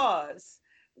because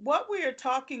what we are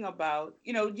talking about,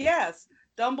 yes,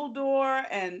 Dumbledore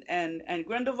and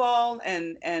Grindelwald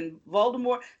and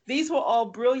Voldemort, these were all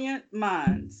brilliant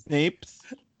minds. Snape's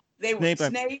They were Snape.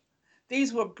 Snape.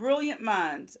 These were brilliant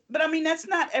minds. But I mean, that's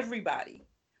not everybody.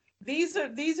 These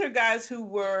are guys who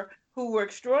were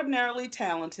extraordinarily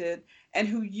talented and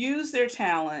who used their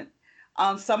talent,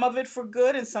 some of it for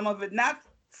good and some of it not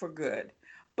for good.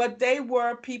 But they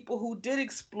were people who did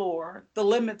explore the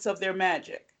limits of their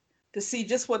magic to see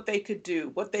just what they could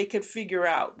do, what they could figure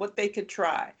out, what they could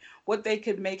try, what they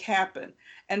could make happen.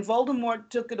 And Voldemort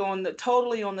took it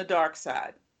totally on the dark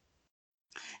side.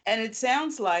 And it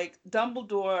sounds like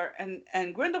Dumbledore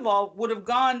and Grindelwald would have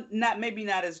gone not maybe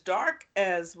not as dark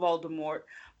as Voldemort,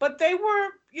 but they were,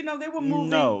 they were moving.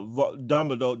 No,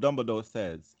 Dumbledore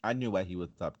says, I knew what he was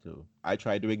up to. I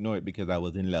tried to ignore it because I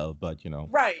was in love, but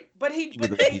Right, but he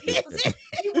was a piece of shit.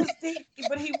 he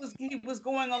was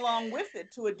going along with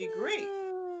it to a degree.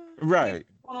 He was Right.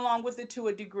 going along with it to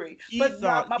a degree. He But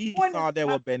saw my he point is, saw there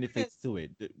my were point benefits is, to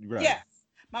it. Right. yes,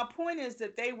 my point is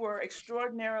that they were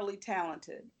extraordinarily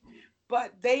talented,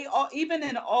 but they all, even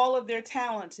in all of their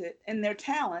talent,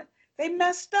 they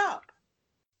messed up.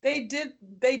 They did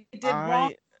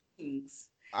wrong I things,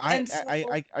 I and I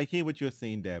so I hear what you're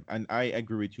saying, Deb, and I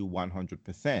agree with you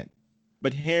 100%.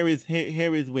 But here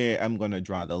is where I'm gonna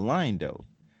draw the line, though.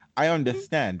 I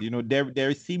understand,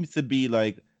 there seems to be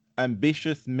like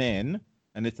ambitious men,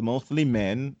 and it's mostly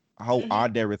men. How mhm,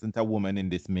 odd there isn't a woman in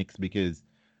this mix, because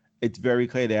it's very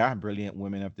clear there are brilliant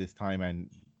women of this time, and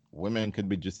women could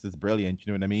be just as brilliant.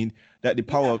 You know what I mean? That the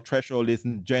power yeah, of threshold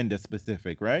isn't gender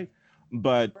specific, right?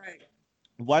 But right,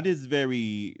 what is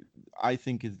very, I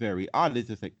think, is very odd is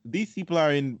just like these people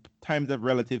are in times of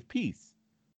relative peace,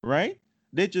 right?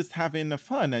 They're just having the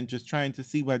fun and just trying to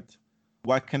see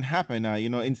what can happen.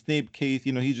 In Snape's case,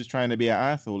 he's just trying to be an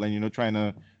asshole and trying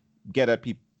to get at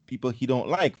people he don't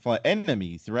like for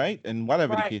enemies, right? And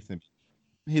whatever the right. case may be.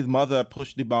 His mother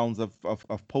pushed the bounds of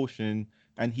potion,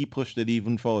 and he pushed it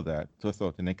even further to a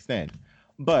certain extent.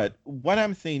 But what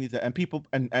I'm saying is that, and people,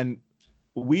 and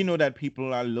we know that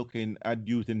people are looking at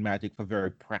using magic for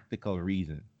very practical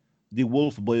reasons. The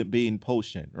wolf being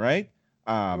potion, right?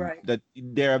 Right. That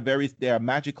there are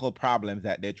magical problems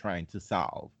that they're trying to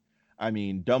solve. I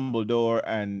mean, Dumbledore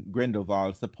and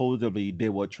Grindelwald, supposedly they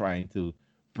were trying to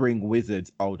bring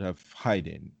wizards out of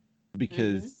hiding, Mhm.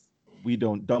 because we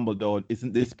don't Dumbledore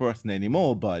isn't this person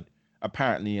anymore. But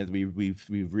apparently, as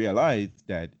we've realized,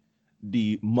 that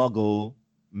the Muggle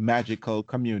magical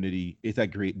community is a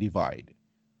great divide.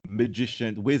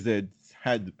 Magicians, wizards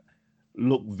had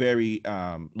looked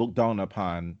down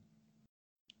upon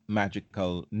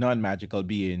magical, non-magical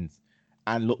beings,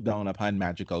 and looked down upon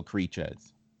magical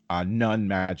creatures,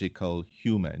 non-magical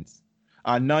humans,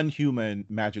 non-human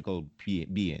magical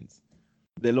beings.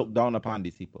 They look down upon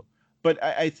these people. But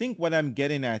I think what I'm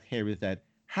getting at here is that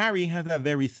Harry has a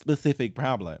very specific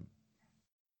problem.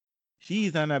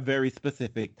 She's on a very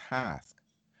specific task.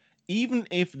 Even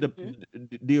if the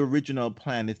Mhm. the original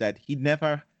plan is that he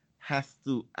never has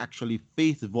to actually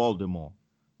face Voldemort,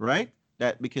 right?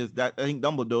 That because that I think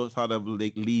Dumbledore sort of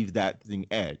like leaves that thing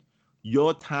edge.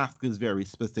 Your task is very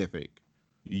specific.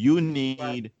 You Right.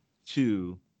 need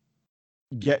to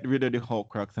get rid of the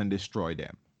Horcrux and destroy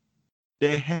them.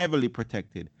 They're heavily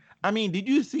protected. I mean, did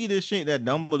you see the shit that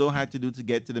Dumbledore had to do to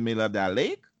get to the middle of that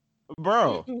lake,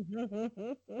 bro?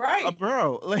 Right.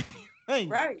 Bro, like,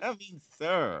 Right. I mean,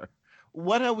 sir,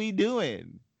 what are we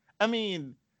doing? I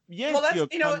mean, Well, yes, you're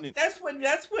coming.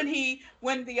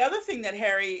 when the other thing that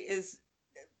Harry is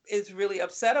really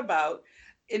upset about,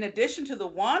 in addition to the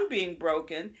wand being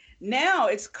broken, now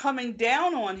it's coming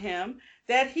down on him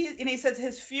that he says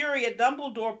his fury at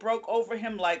Dumbledore broke over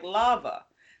him like lava,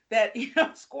 that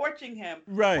scorching him,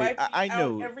 Right, wiping I out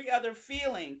know. every other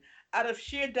feeling. Out of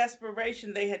sheer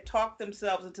desperation, they had talked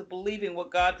themselves into believing what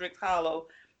Godric's Hollow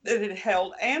that it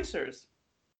held answers.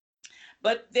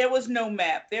 But there was no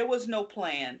map, there was no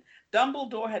plan.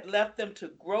 Dumbledore had left them to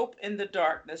grope in the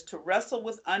darkness, to wrestle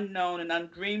with unknown and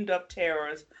undreamed of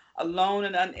terrors, alone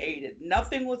and unaided.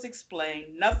 Nothing was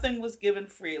explained, nothing was given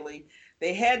freely.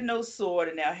 They had no sword,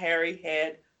 and now Harry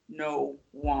had no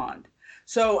wand.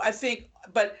 So I think,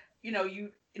 but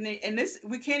you and this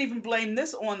we can't even blame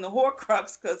this on the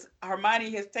Horcrux because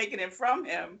Hermione has taken it from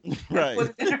him and Right. put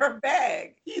it in her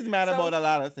bag. He's mad So about a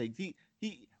lot of things.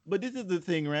 But this is the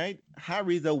thing, right?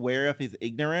 Harry's aware of his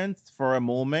ignorance for a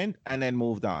moment and then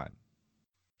moved on.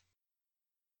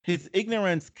 His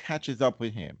ignorance catches up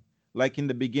with him. Like in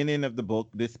the beginning of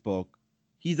this book,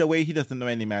 he's aware he doesn't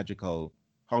know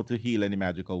how to heal any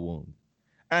magical wounds.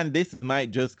 And this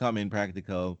might just come in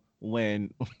practical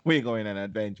when we're going on an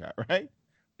adventure, right?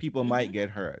 People might mhm. get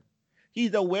hurt.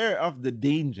 He's aware of the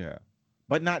danger,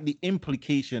 but not the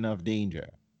implication of danger,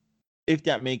 if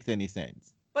that makes any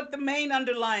sense. But the main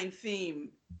underlying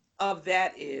theme of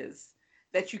that is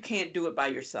that you can't do it by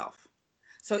yourself.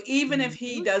 So even if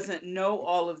he Mhm. doesn't know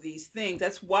all of these things,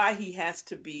 that's why he has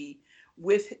to be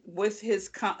with his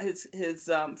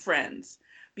friends,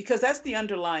 because that's the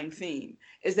underlying theme,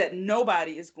 is that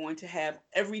nobody is going to have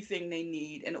everything they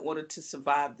need in order to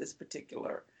survive this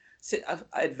particular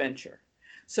adventure.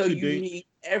 So you Today, need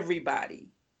everybody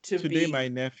to today, be. my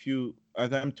nephew,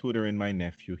 as I'm tutoring my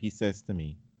nephew, he says to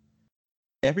me,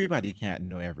 everybody can't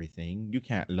know everything. You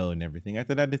can't learn everything. I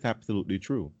said, that is absolutely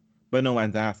true. But no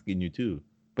one's asking you to.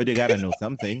 But you got to know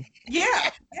something.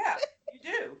 Yeah,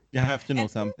 You have to know And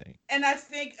something. and I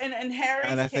think in And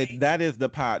Harry's I say case, that is the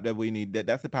part that we need.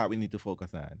 That's the part we need to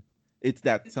focus on. It's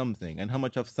that something, and how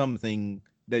much of something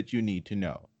that you need to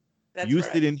know. that's You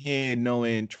right. sitting here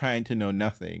knowing, trying to know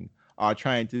nothing, or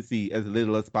trying to see as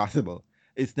little as possible,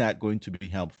 it's not going to be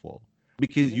helpful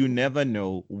because you Mhm. never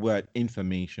know what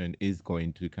information is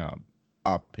going to come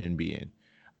up in being.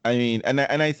 I mean, and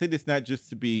I say this not just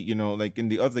to be, like in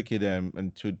the other kid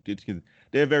and to kids,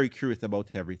 they're very curious about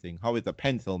everything. How is a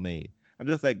pencil made? I'm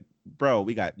just like, bro,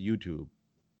 we got YouTube.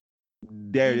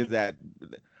 There is Mhm. that.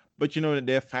 But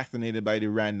they're fascinated by the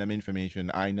random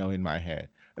information I know in my head.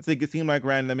 It's like it seemed like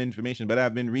random information, but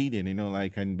I've been reading,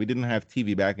 like, and we didn't have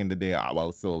TV back in the day.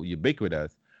 Well, so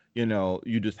ubiquitous,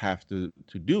 you just have to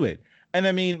do it. And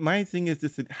I mean, my thing is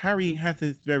this: that Harry has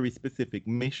his very specific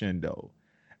mission, though,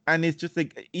 and it's just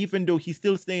like even though he's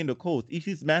still staying the course, if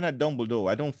he's mad at Dumbledore,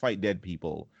 I don't fight dead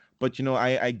people, but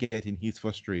I get him. He's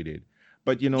frustrated,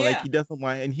 but like Yeah. he doesn't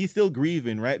want, and he's still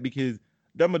grieving, right? Because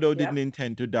Dumbledore didn't Yep.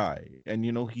 intend to die, and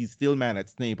he's still mad at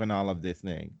Snape and all of this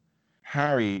thing.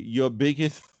 Harry, your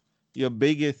biggest,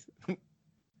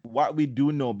 what we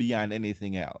do know beyond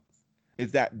anything else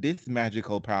is that this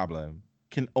magical problem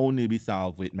can only be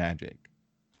solved with magic.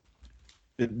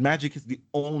 That magic is the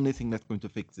only thing that's going to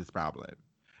fix this problem.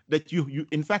 That you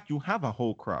in fact you have a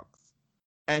whole crux,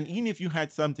 and even if you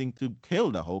had something to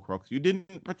kill the whole crux, you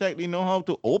didn't particularly know how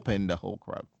to open the whole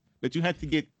crux. That you had to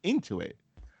get into it.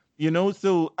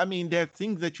 So I mean, there are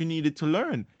things that you needed to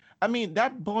learn. I mean,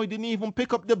 that boy didn't even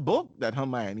pick up the book that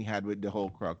Hermione had with the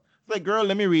Horcrux. It's like, girl,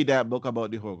 let me read that book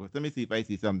about the Horcrux. Let me see if I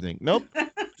see something. Nope.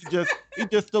 He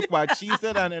just took what she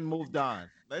said and then moved on.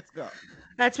 Let's go.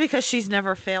 That's because she's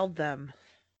never failed them.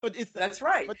 But it's That's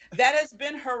right. but That has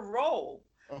been her role.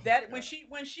 oh That when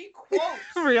god. she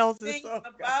quotes Real is things Oh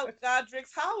god. about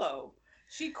Godric's Hollow,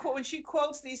 when she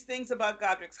quotes these things about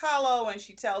Godric's Hollow, and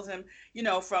she tells him,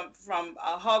 from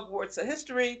Hogwarts a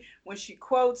history. When she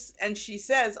quotes and she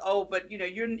says, "Oh, but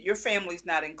your family's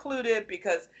not included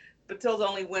because Batilda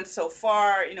only went so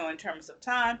far, in terms of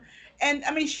time." And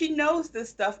I mean, she knows this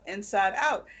stuff inside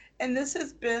out. And this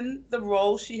has been the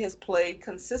role she has played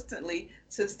consistently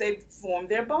since they formed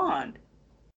their bond.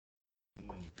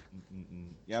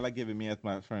 Y'all are giving me, as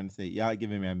my friend say, y'all are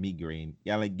giving me a migraine.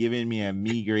 Y'all are giving me a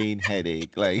migraine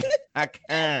headache. Like I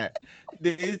can't.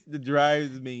 This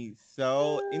drives me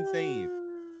so insane.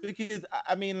 Because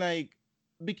I mean, like,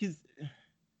 because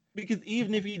because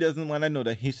even if he doesn't want to know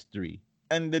the history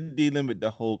and the dealing with the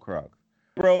whole crux,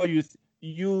 bro,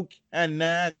 you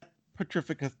cannot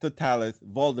Petrificus Totalis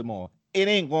Voldemort. It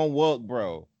ain't gonna work,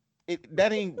 bro.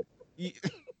 That ain't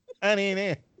that ain't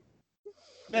it.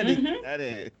 That is Hmm. not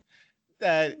it.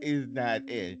 That is not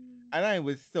it. And I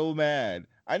was so mad.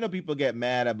 I know people get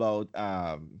mad about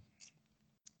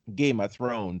Game of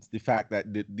Thrones, the fact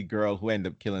that the girl who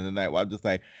ended up killing the night. Well, I'm just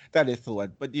like, that is so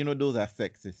what. But those are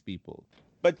sexist people.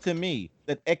 But to me,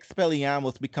 that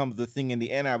Expelliarmus becomes the thing in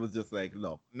the end, I was just like,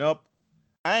 no, nope.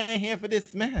 I ain't here for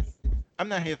this mess. I'm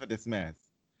not here for this mess.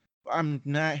 I'm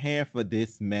not here for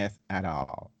this mess at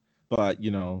all. But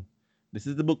this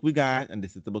is the book we got, and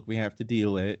this is the book we have to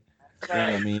deal with. That's You know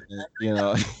what I right. mean?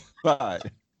 But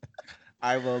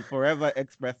I will forever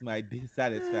express my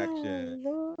dissatisfaction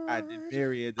Oh, at the Lord.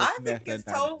 myriad of I think mess and it's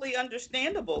madness. totally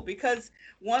understandable because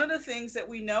one of the things that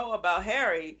we know about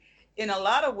Harry in a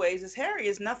lot of ways is Harry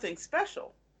is nothing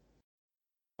special.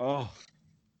 Oh,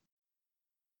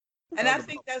 And tell I the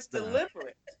think public that's that.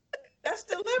 deliberate. That's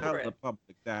Tell the deliberate.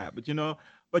 public that. But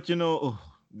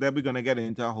then we're gonna get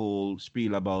into a whole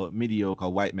spiel about mediocre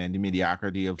white men, the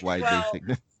mediocrity of white Well, basic.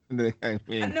 I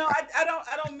mean, no,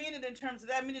 I don't mean it in terms of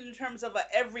that. I mean it in terms of a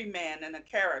everyman and a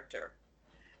character.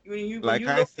 When you when like you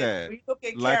I look at said, when you look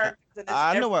at like characters and it's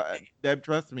I know what everyman. Deb.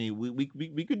 Trust me,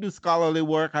 we could do scholarly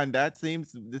work on that.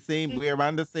 Seems the same. We're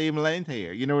around the same length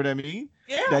here. You know what I mean?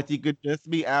 Yeah. That you could just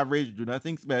be average, do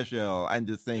nothing special, and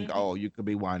just think, Hmm. oh, you could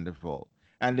be wonderful.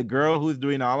 And the girl who's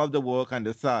doing all of the work on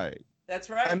the side. That's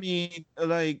I right. mean,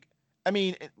 like, I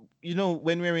mean,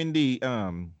 when we're in the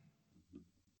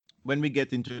when we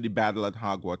get into the battle at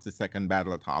Hogwarts, the second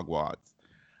battle at Hogwarts.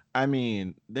 I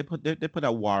mean, they put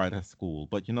a war at a school,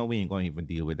 but we ain't gonna even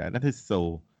deal with that. That is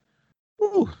so.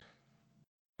 Ooh.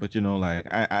 But like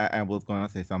I was gonna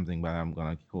say something, but I'm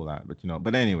gonna cool out.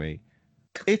 But anyway,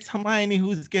 it's Hermione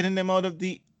who's getting them out of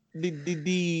the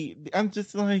I'm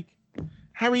just like,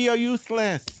 Harry, you're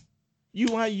useless.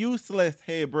 You are useless.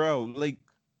 Hey, bro. Like,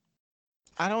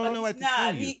 I don't No, know he's what to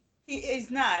tell not. you. He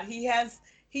is not. He has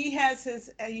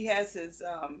his he has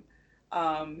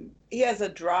a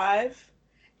drive,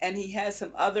 and he has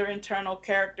some other internal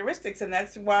characteristics, and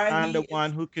that's why And the he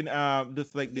one is who can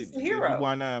just like he's the the hero.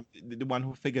 one the one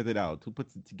who figures it out, who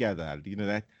puts it together, you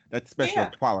know, that special Yeah.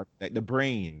 quality, like the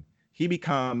brain. He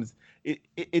becomes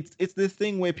it's this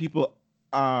thing where people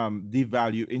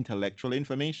devalue intellectual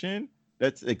information.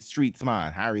 That's like street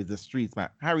smart. Harry's a street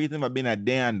smart. Harry's never been a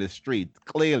day on the streets.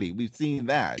 Clearly, we've seen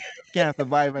that. Can't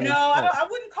survive on No, his I own. don't. I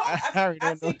wouldn't call. Harry I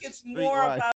don't know think it's street more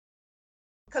life. about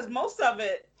because most of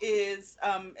it is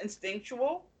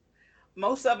instinctual.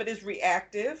 Most of it is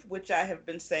reactive, which I have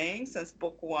been saying since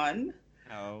book one.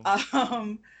 No.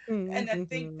 Um, and I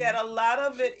think that a lot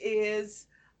of it is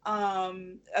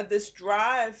this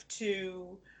drive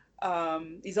to.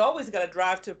 He's always got a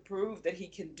drive to prove that he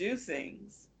can do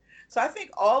things. So I think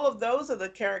all of those are the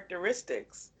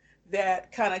characteristics that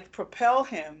kind of propel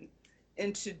him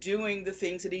into doing the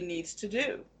things that he needs to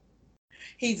do.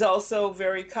 He's also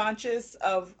very conscious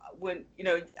of when,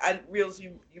 I realize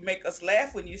you make us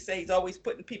laugh when you say he's always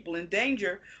putting people in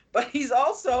danger, but he's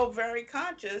also very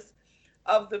conscious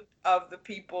of the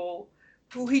people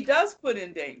who he does put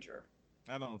in danger.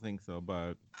 I don't think so,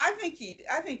 but I think he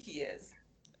is.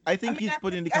 I I think mean, he's I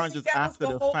put in think the I think conscious that was after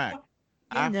the the whole fact. point.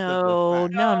 Yeah. After the No,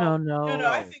 fact. no, no, No.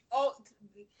 I no.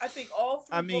 think all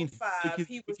I through book mean, five,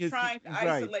 he was because trying to he's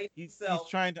right. isolate He's himself.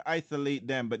 trying to isolate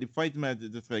them, but the fight man is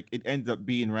just like it ends up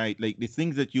being right. Like the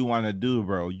things that you want to do,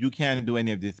 bro, you can't do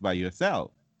any of this by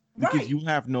yourself because Right. you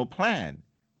have no plan,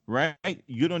 right?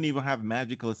 You don't even have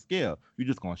magical skill. You're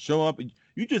just gonna show up.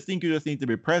 You just think you just need to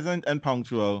be present and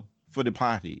punctual for the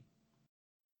party,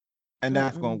 and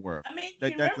that's gonna Mm-mm. work. I mean,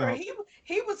 Like you that's remember how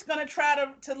he was going to try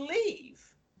to leave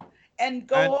and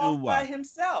go and do off by what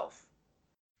himself.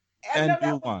 I know and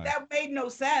do what. that made no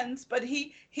sense, but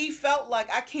he felt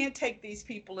like I can't take these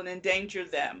people and endanger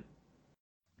them.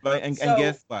 But and So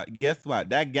guess what? Guess what?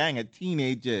 That gang of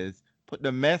teenagers put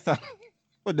the mess on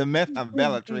put the mess on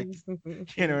Bellatrix.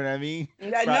 You know what I mean? I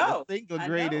Right, the know, single I know.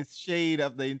 greatest shade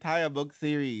of the entire book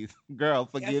series. Girl,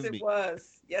 Yes, forgive it me. was.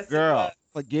 Yes, it was. Girl,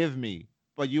 forgive me.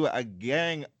 But you are a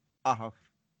gang of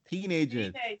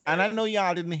teenagers. And I Teenagers. know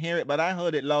y'all didn't hear it, but I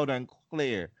heard it loud and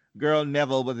clear. Girl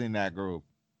Neville was in that group.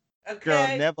 Girl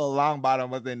Okay, Neville Longbottom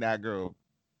was in that group.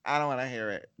 I don't want to hear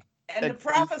it. and the Excuses.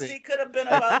 prophecy could have been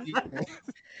about Excuses.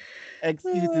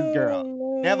 Excuses, girl.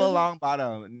 Neville Oh,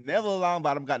 Longbottom. Neville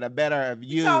Longbottom got the better of we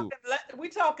you. talking we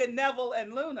talking Neville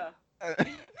and Luna.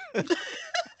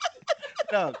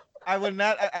 No, I will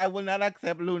not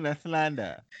accept Luna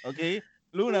slander. Okay,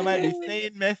 Luna might be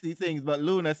saying messy things, but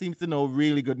Luna seems to know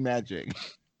really good magic.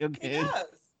 He Okay, does.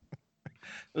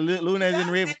 Luna He is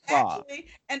in does. Ravenclaw.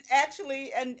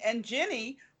 And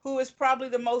Jenny, who is probably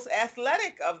the most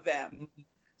athletic of them.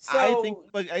 So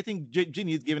I think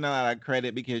Ginny is giving a lot of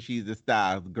credit because she's the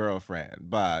star's girlfriend,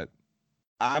 but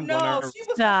I'm no, gonna she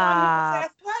was the one who was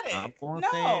stop. I'm athletic. gonna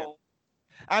say it. No,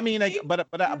 I mean, like, she was the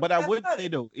one who but was I would say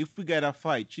athletic. though, if we get a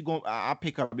fight, I'll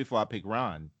pick her before I pick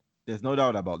Ron. There's no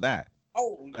doubt about that.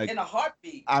 Oh, Like in a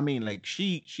heartbeat. I mean, like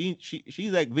she's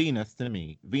like Venus to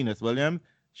me. Venus Williams.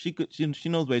 She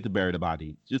knows where to bury the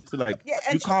body. Just to, like Yeah, you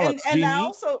and she, call up and I Genie,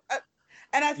 also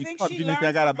and I you think call up she Genie say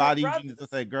I learned got a from her body. Genie just brothers.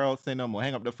 say, girl, say no more.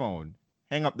 Hang up the phone.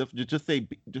 Hang up the just say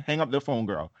just hang up the phone,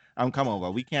 girl. I'm come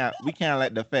over. We can't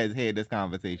let the feds hear this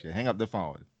conversation. Hang up the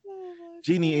phone. Oh my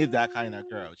Genie is that kind of God.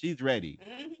 girl. She's ready.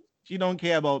 Mhm. She don't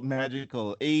care about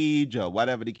magical age or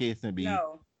whatever the case may be.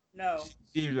 No, no.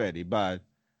 She's ready. But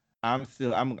I'm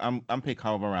pick her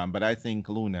around. But I think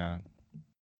Luna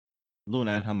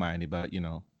and Hermione. But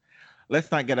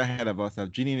let's not get ahead of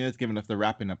ourselves. Ginny is giving us the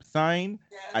wrapping up sign.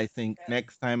 I Yes, think yes.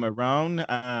 next time around, We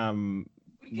can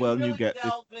well, you really get this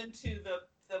delve into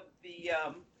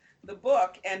the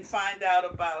book and find out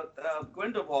about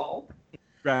Grindelwald,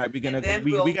 right. and then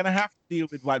We're we'll. gonna have to deal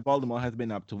with what Voldemort has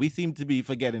been up to. We seem to be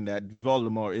forgetting that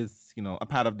Voldemort is, a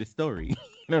part of the story.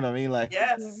 You know what I mean? Like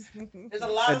Yes, there's a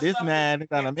lot that of this stuff in man is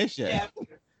the on a next two mission, chapters.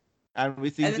 and we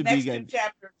seem And the to be next two getting.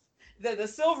 chapters, the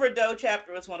Silver Doe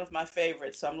chapter is one of my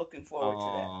favorites, so I'm looking forward to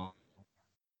that. Oh,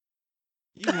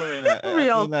 you were. I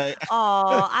Real. mean, like,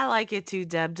 Oh, I like it too,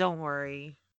 Deb. Don't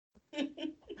worry.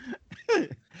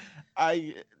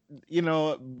 I,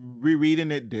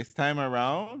 rereading it this time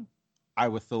around, I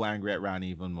was so angry at Ron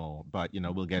even more. But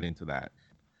we'll get into that.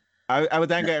 I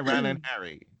was angry at Ron and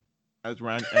Harry. I was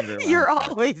angry at Ron and You're Harry.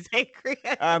 always angry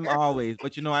at I'm her. always,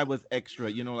 but I was extra.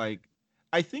 Like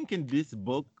I think in this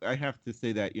book, I have to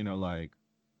say that like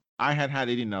I had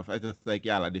it enough. I just like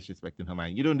y'all are disrespecting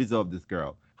Hermione. You don't deserve this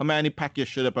girl. Hermione, pack your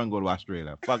shit up and go to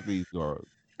Australia. Fuck these girls.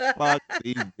 Fuck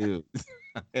these dudes.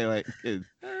 Okay, like 'cause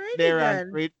Alrighty they're then.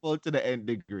 ungrateful to the nth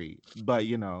degree. But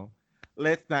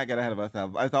let's not get ahead of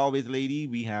ourselves. As always, lady,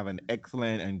 we have an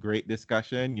excellent and great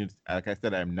discussion. Like I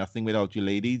said, I'm nothing without you,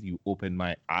 ladies. You opened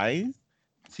my eyes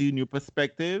to new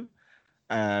perspective.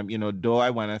 Though I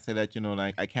want to say that,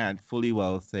 like I can't fully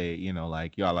well say,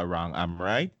 like y'all are wrong, I'm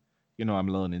right. I'm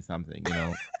learning something.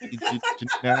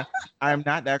 Janina, I'm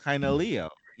not that kind of Leo.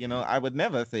 I would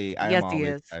never say I am Yes, he always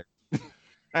is. right.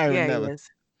 I would Yeah, he never. is.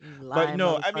 You But lying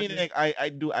no, I mean, motherfucker. like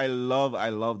I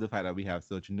love the fact that we have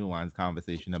such nuanced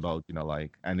conversation about,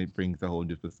 like, and it brings a whole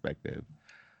new perspective,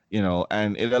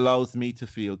 and it allows me to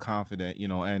feel confident,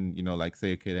 and like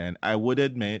say, okay, and I would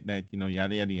admit that,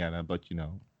 yada yada yada, but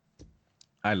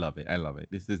I love it. I love it.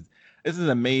 This is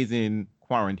amazing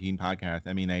quarantine podcast.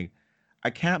 I mean, I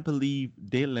can't believe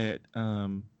they let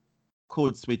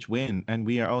Code Switch win, and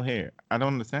we are all here. I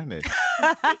don't understand it.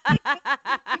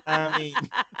 I mean,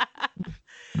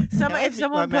 can I If speak to a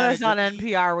someone put us manager, on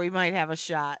please? NPR, we might have a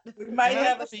shot. We might Can I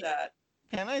have a speak? shot.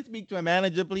 Can I speak to a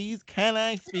manager, please? Can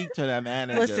I speak to the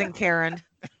manager? Listen, Karen.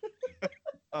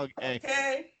 Okay.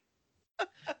 Okay.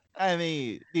 I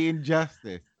mean, the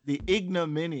injustice, the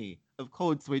ignominy of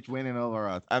Code Switch winning over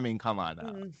us. I mean, come on now.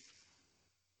 Mm,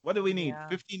 What do we need? Yeah.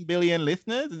 15 billion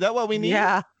listeners? Is that what we need?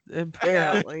 Yeah,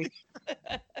 apparently.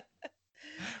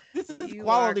 This is You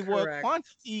quality are work. correct.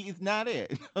 Quantity is not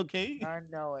it. Okay. I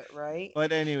know it, right?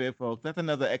 But anyway, folks, that's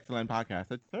another excellent podcast.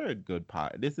 A third good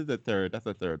pod. This is a third. That's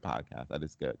a third podcast. That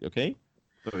is good. Okay.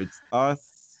 So it's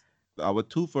us, our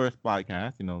two first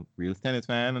podcasts, Real Tennis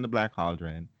Fan and the Black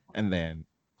Cauldron, and then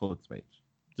Code Switch.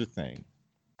 Just saying.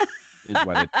 Is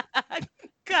what it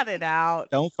Cut it out.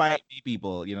 Don't fight me,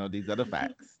 people. These are the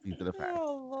facts. These are the facts.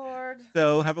 Oh, Lord.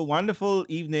 So have a wonderful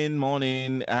evening,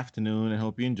 morning, afternoon. I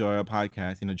hope you enjoy our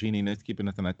podcast. Jeannie is keeping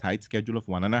us on a tight schedule of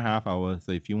 1.5 hours.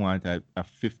 So if you want a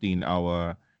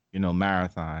 15-hour,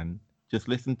 marathon, just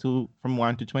listen to from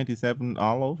 1 to 27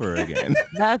 all over again.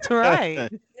 That's right.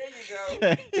 There you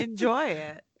go. Enjoy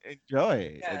it. Enjoy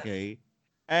it. Yes. Okay.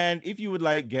 And if you would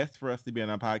like guests for us to be on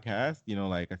our podcast,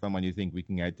 like someone you think we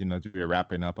can get, as we're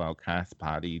wrapping up our cast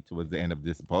party towards the end of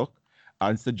this book,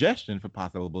 and suggestion for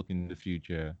possible book in the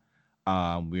future.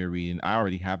 We're reading. I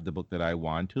already have the book that I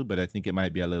want to, but I think it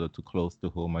might be a little too close to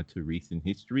home or to recent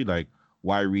history. Like,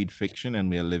 why read fiction and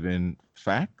we're living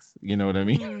facts? You know what I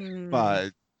mean? Hmm.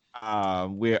 But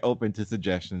we're open to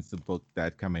suggestions to books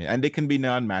that come in, and they can be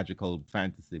non-magical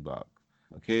fantasy books.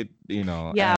 Okay,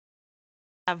 Yeah,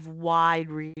 have wide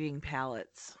reading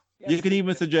palettes. You Yes, can we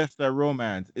even do. suggest a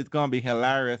romance. It's gonna be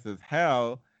hilarious as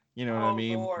hell. You know what I Oh,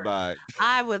 mean? Lord. But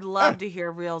I would love to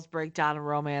hear Reel's breakdown of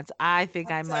romance. I think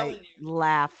I I'm might telling you.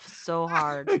 laugh so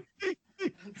hard.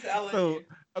 I'm telling so you.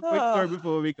 a quick story Ugh.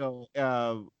 before we go.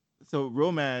 So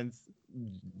romance,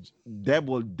 Deb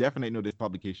will definitely know this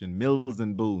publication. Mills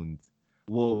and Boons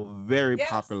were very Yes,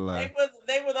 popular.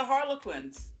 they were the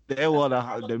Harlequins. They were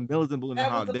That's the Mills and Boons.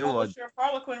 That was the They were publisher of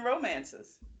Harlequin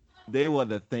romances. they were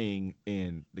the thing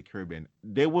in the Caribbean.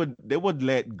 They would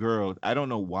let girls. I don't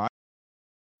know why.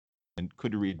 And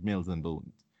could read Mills and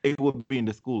Boons. It would be in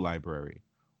the school library.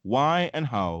 Why and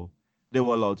how they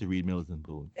were allowed to read Mills and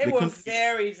Boons? They They were couldn't-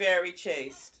 very, very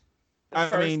chaste. The I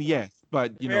first mean, one. yes,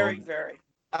 but Very, very.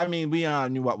 I mean, we all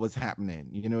knew what was happening.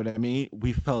 You know what I mean?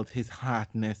 We felt his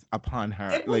hotness upon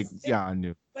her. It was- I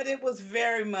knew. But it was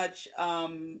very much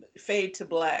fade to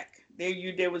black.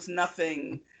 There was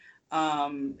nothing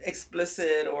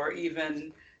explicit, or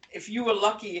even if you were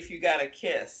lucky if you got a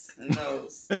kiss in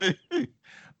those.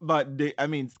 But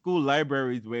school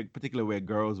libraries, particularly where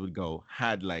girls would go,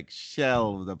 had like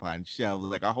shelves upon shelves,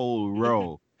 like a whole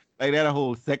row. Like they had a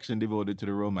whole section devoted to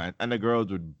the romance, and the girls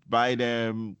would buy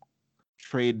them,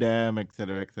 trade them,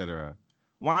 etc., etc.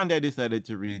 One day I decided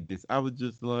to read this. I was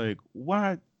just like,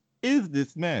 "What is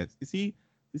this mess?" You see,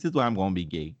 this is why I'm gonna be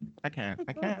gay. I can't.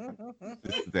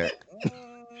 This is it.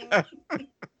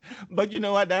 But you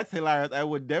know what? That's hilarious. I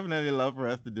would definitely love for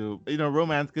us to do.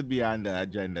 Romance could be on the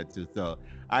agenda too. So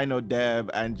I know Deb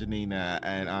and Janina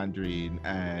and Andreen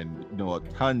and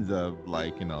tons of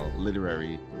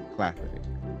literary classics,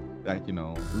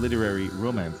 literary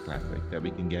romance classic that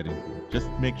we can get into. Just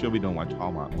make sure we don't watch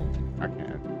Hallmark movies. I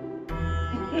can't.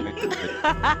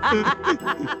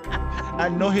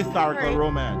 And no historical Right.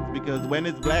 romance, because when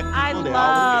it's black people, I they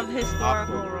love always get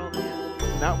historical awkward. romance.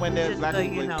 Not when there's Just black so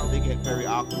people, you know. they get very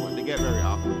awkward. They get very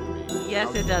awkward for me.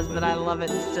 Yes, it does, but I love it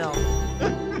still.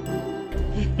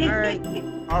 All right.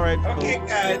 All right, Okay,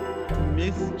 folks. guys.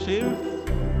 Mischief,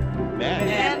 man.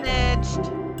 Yeah.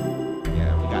 Managed.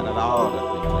 Yeah, we got it all.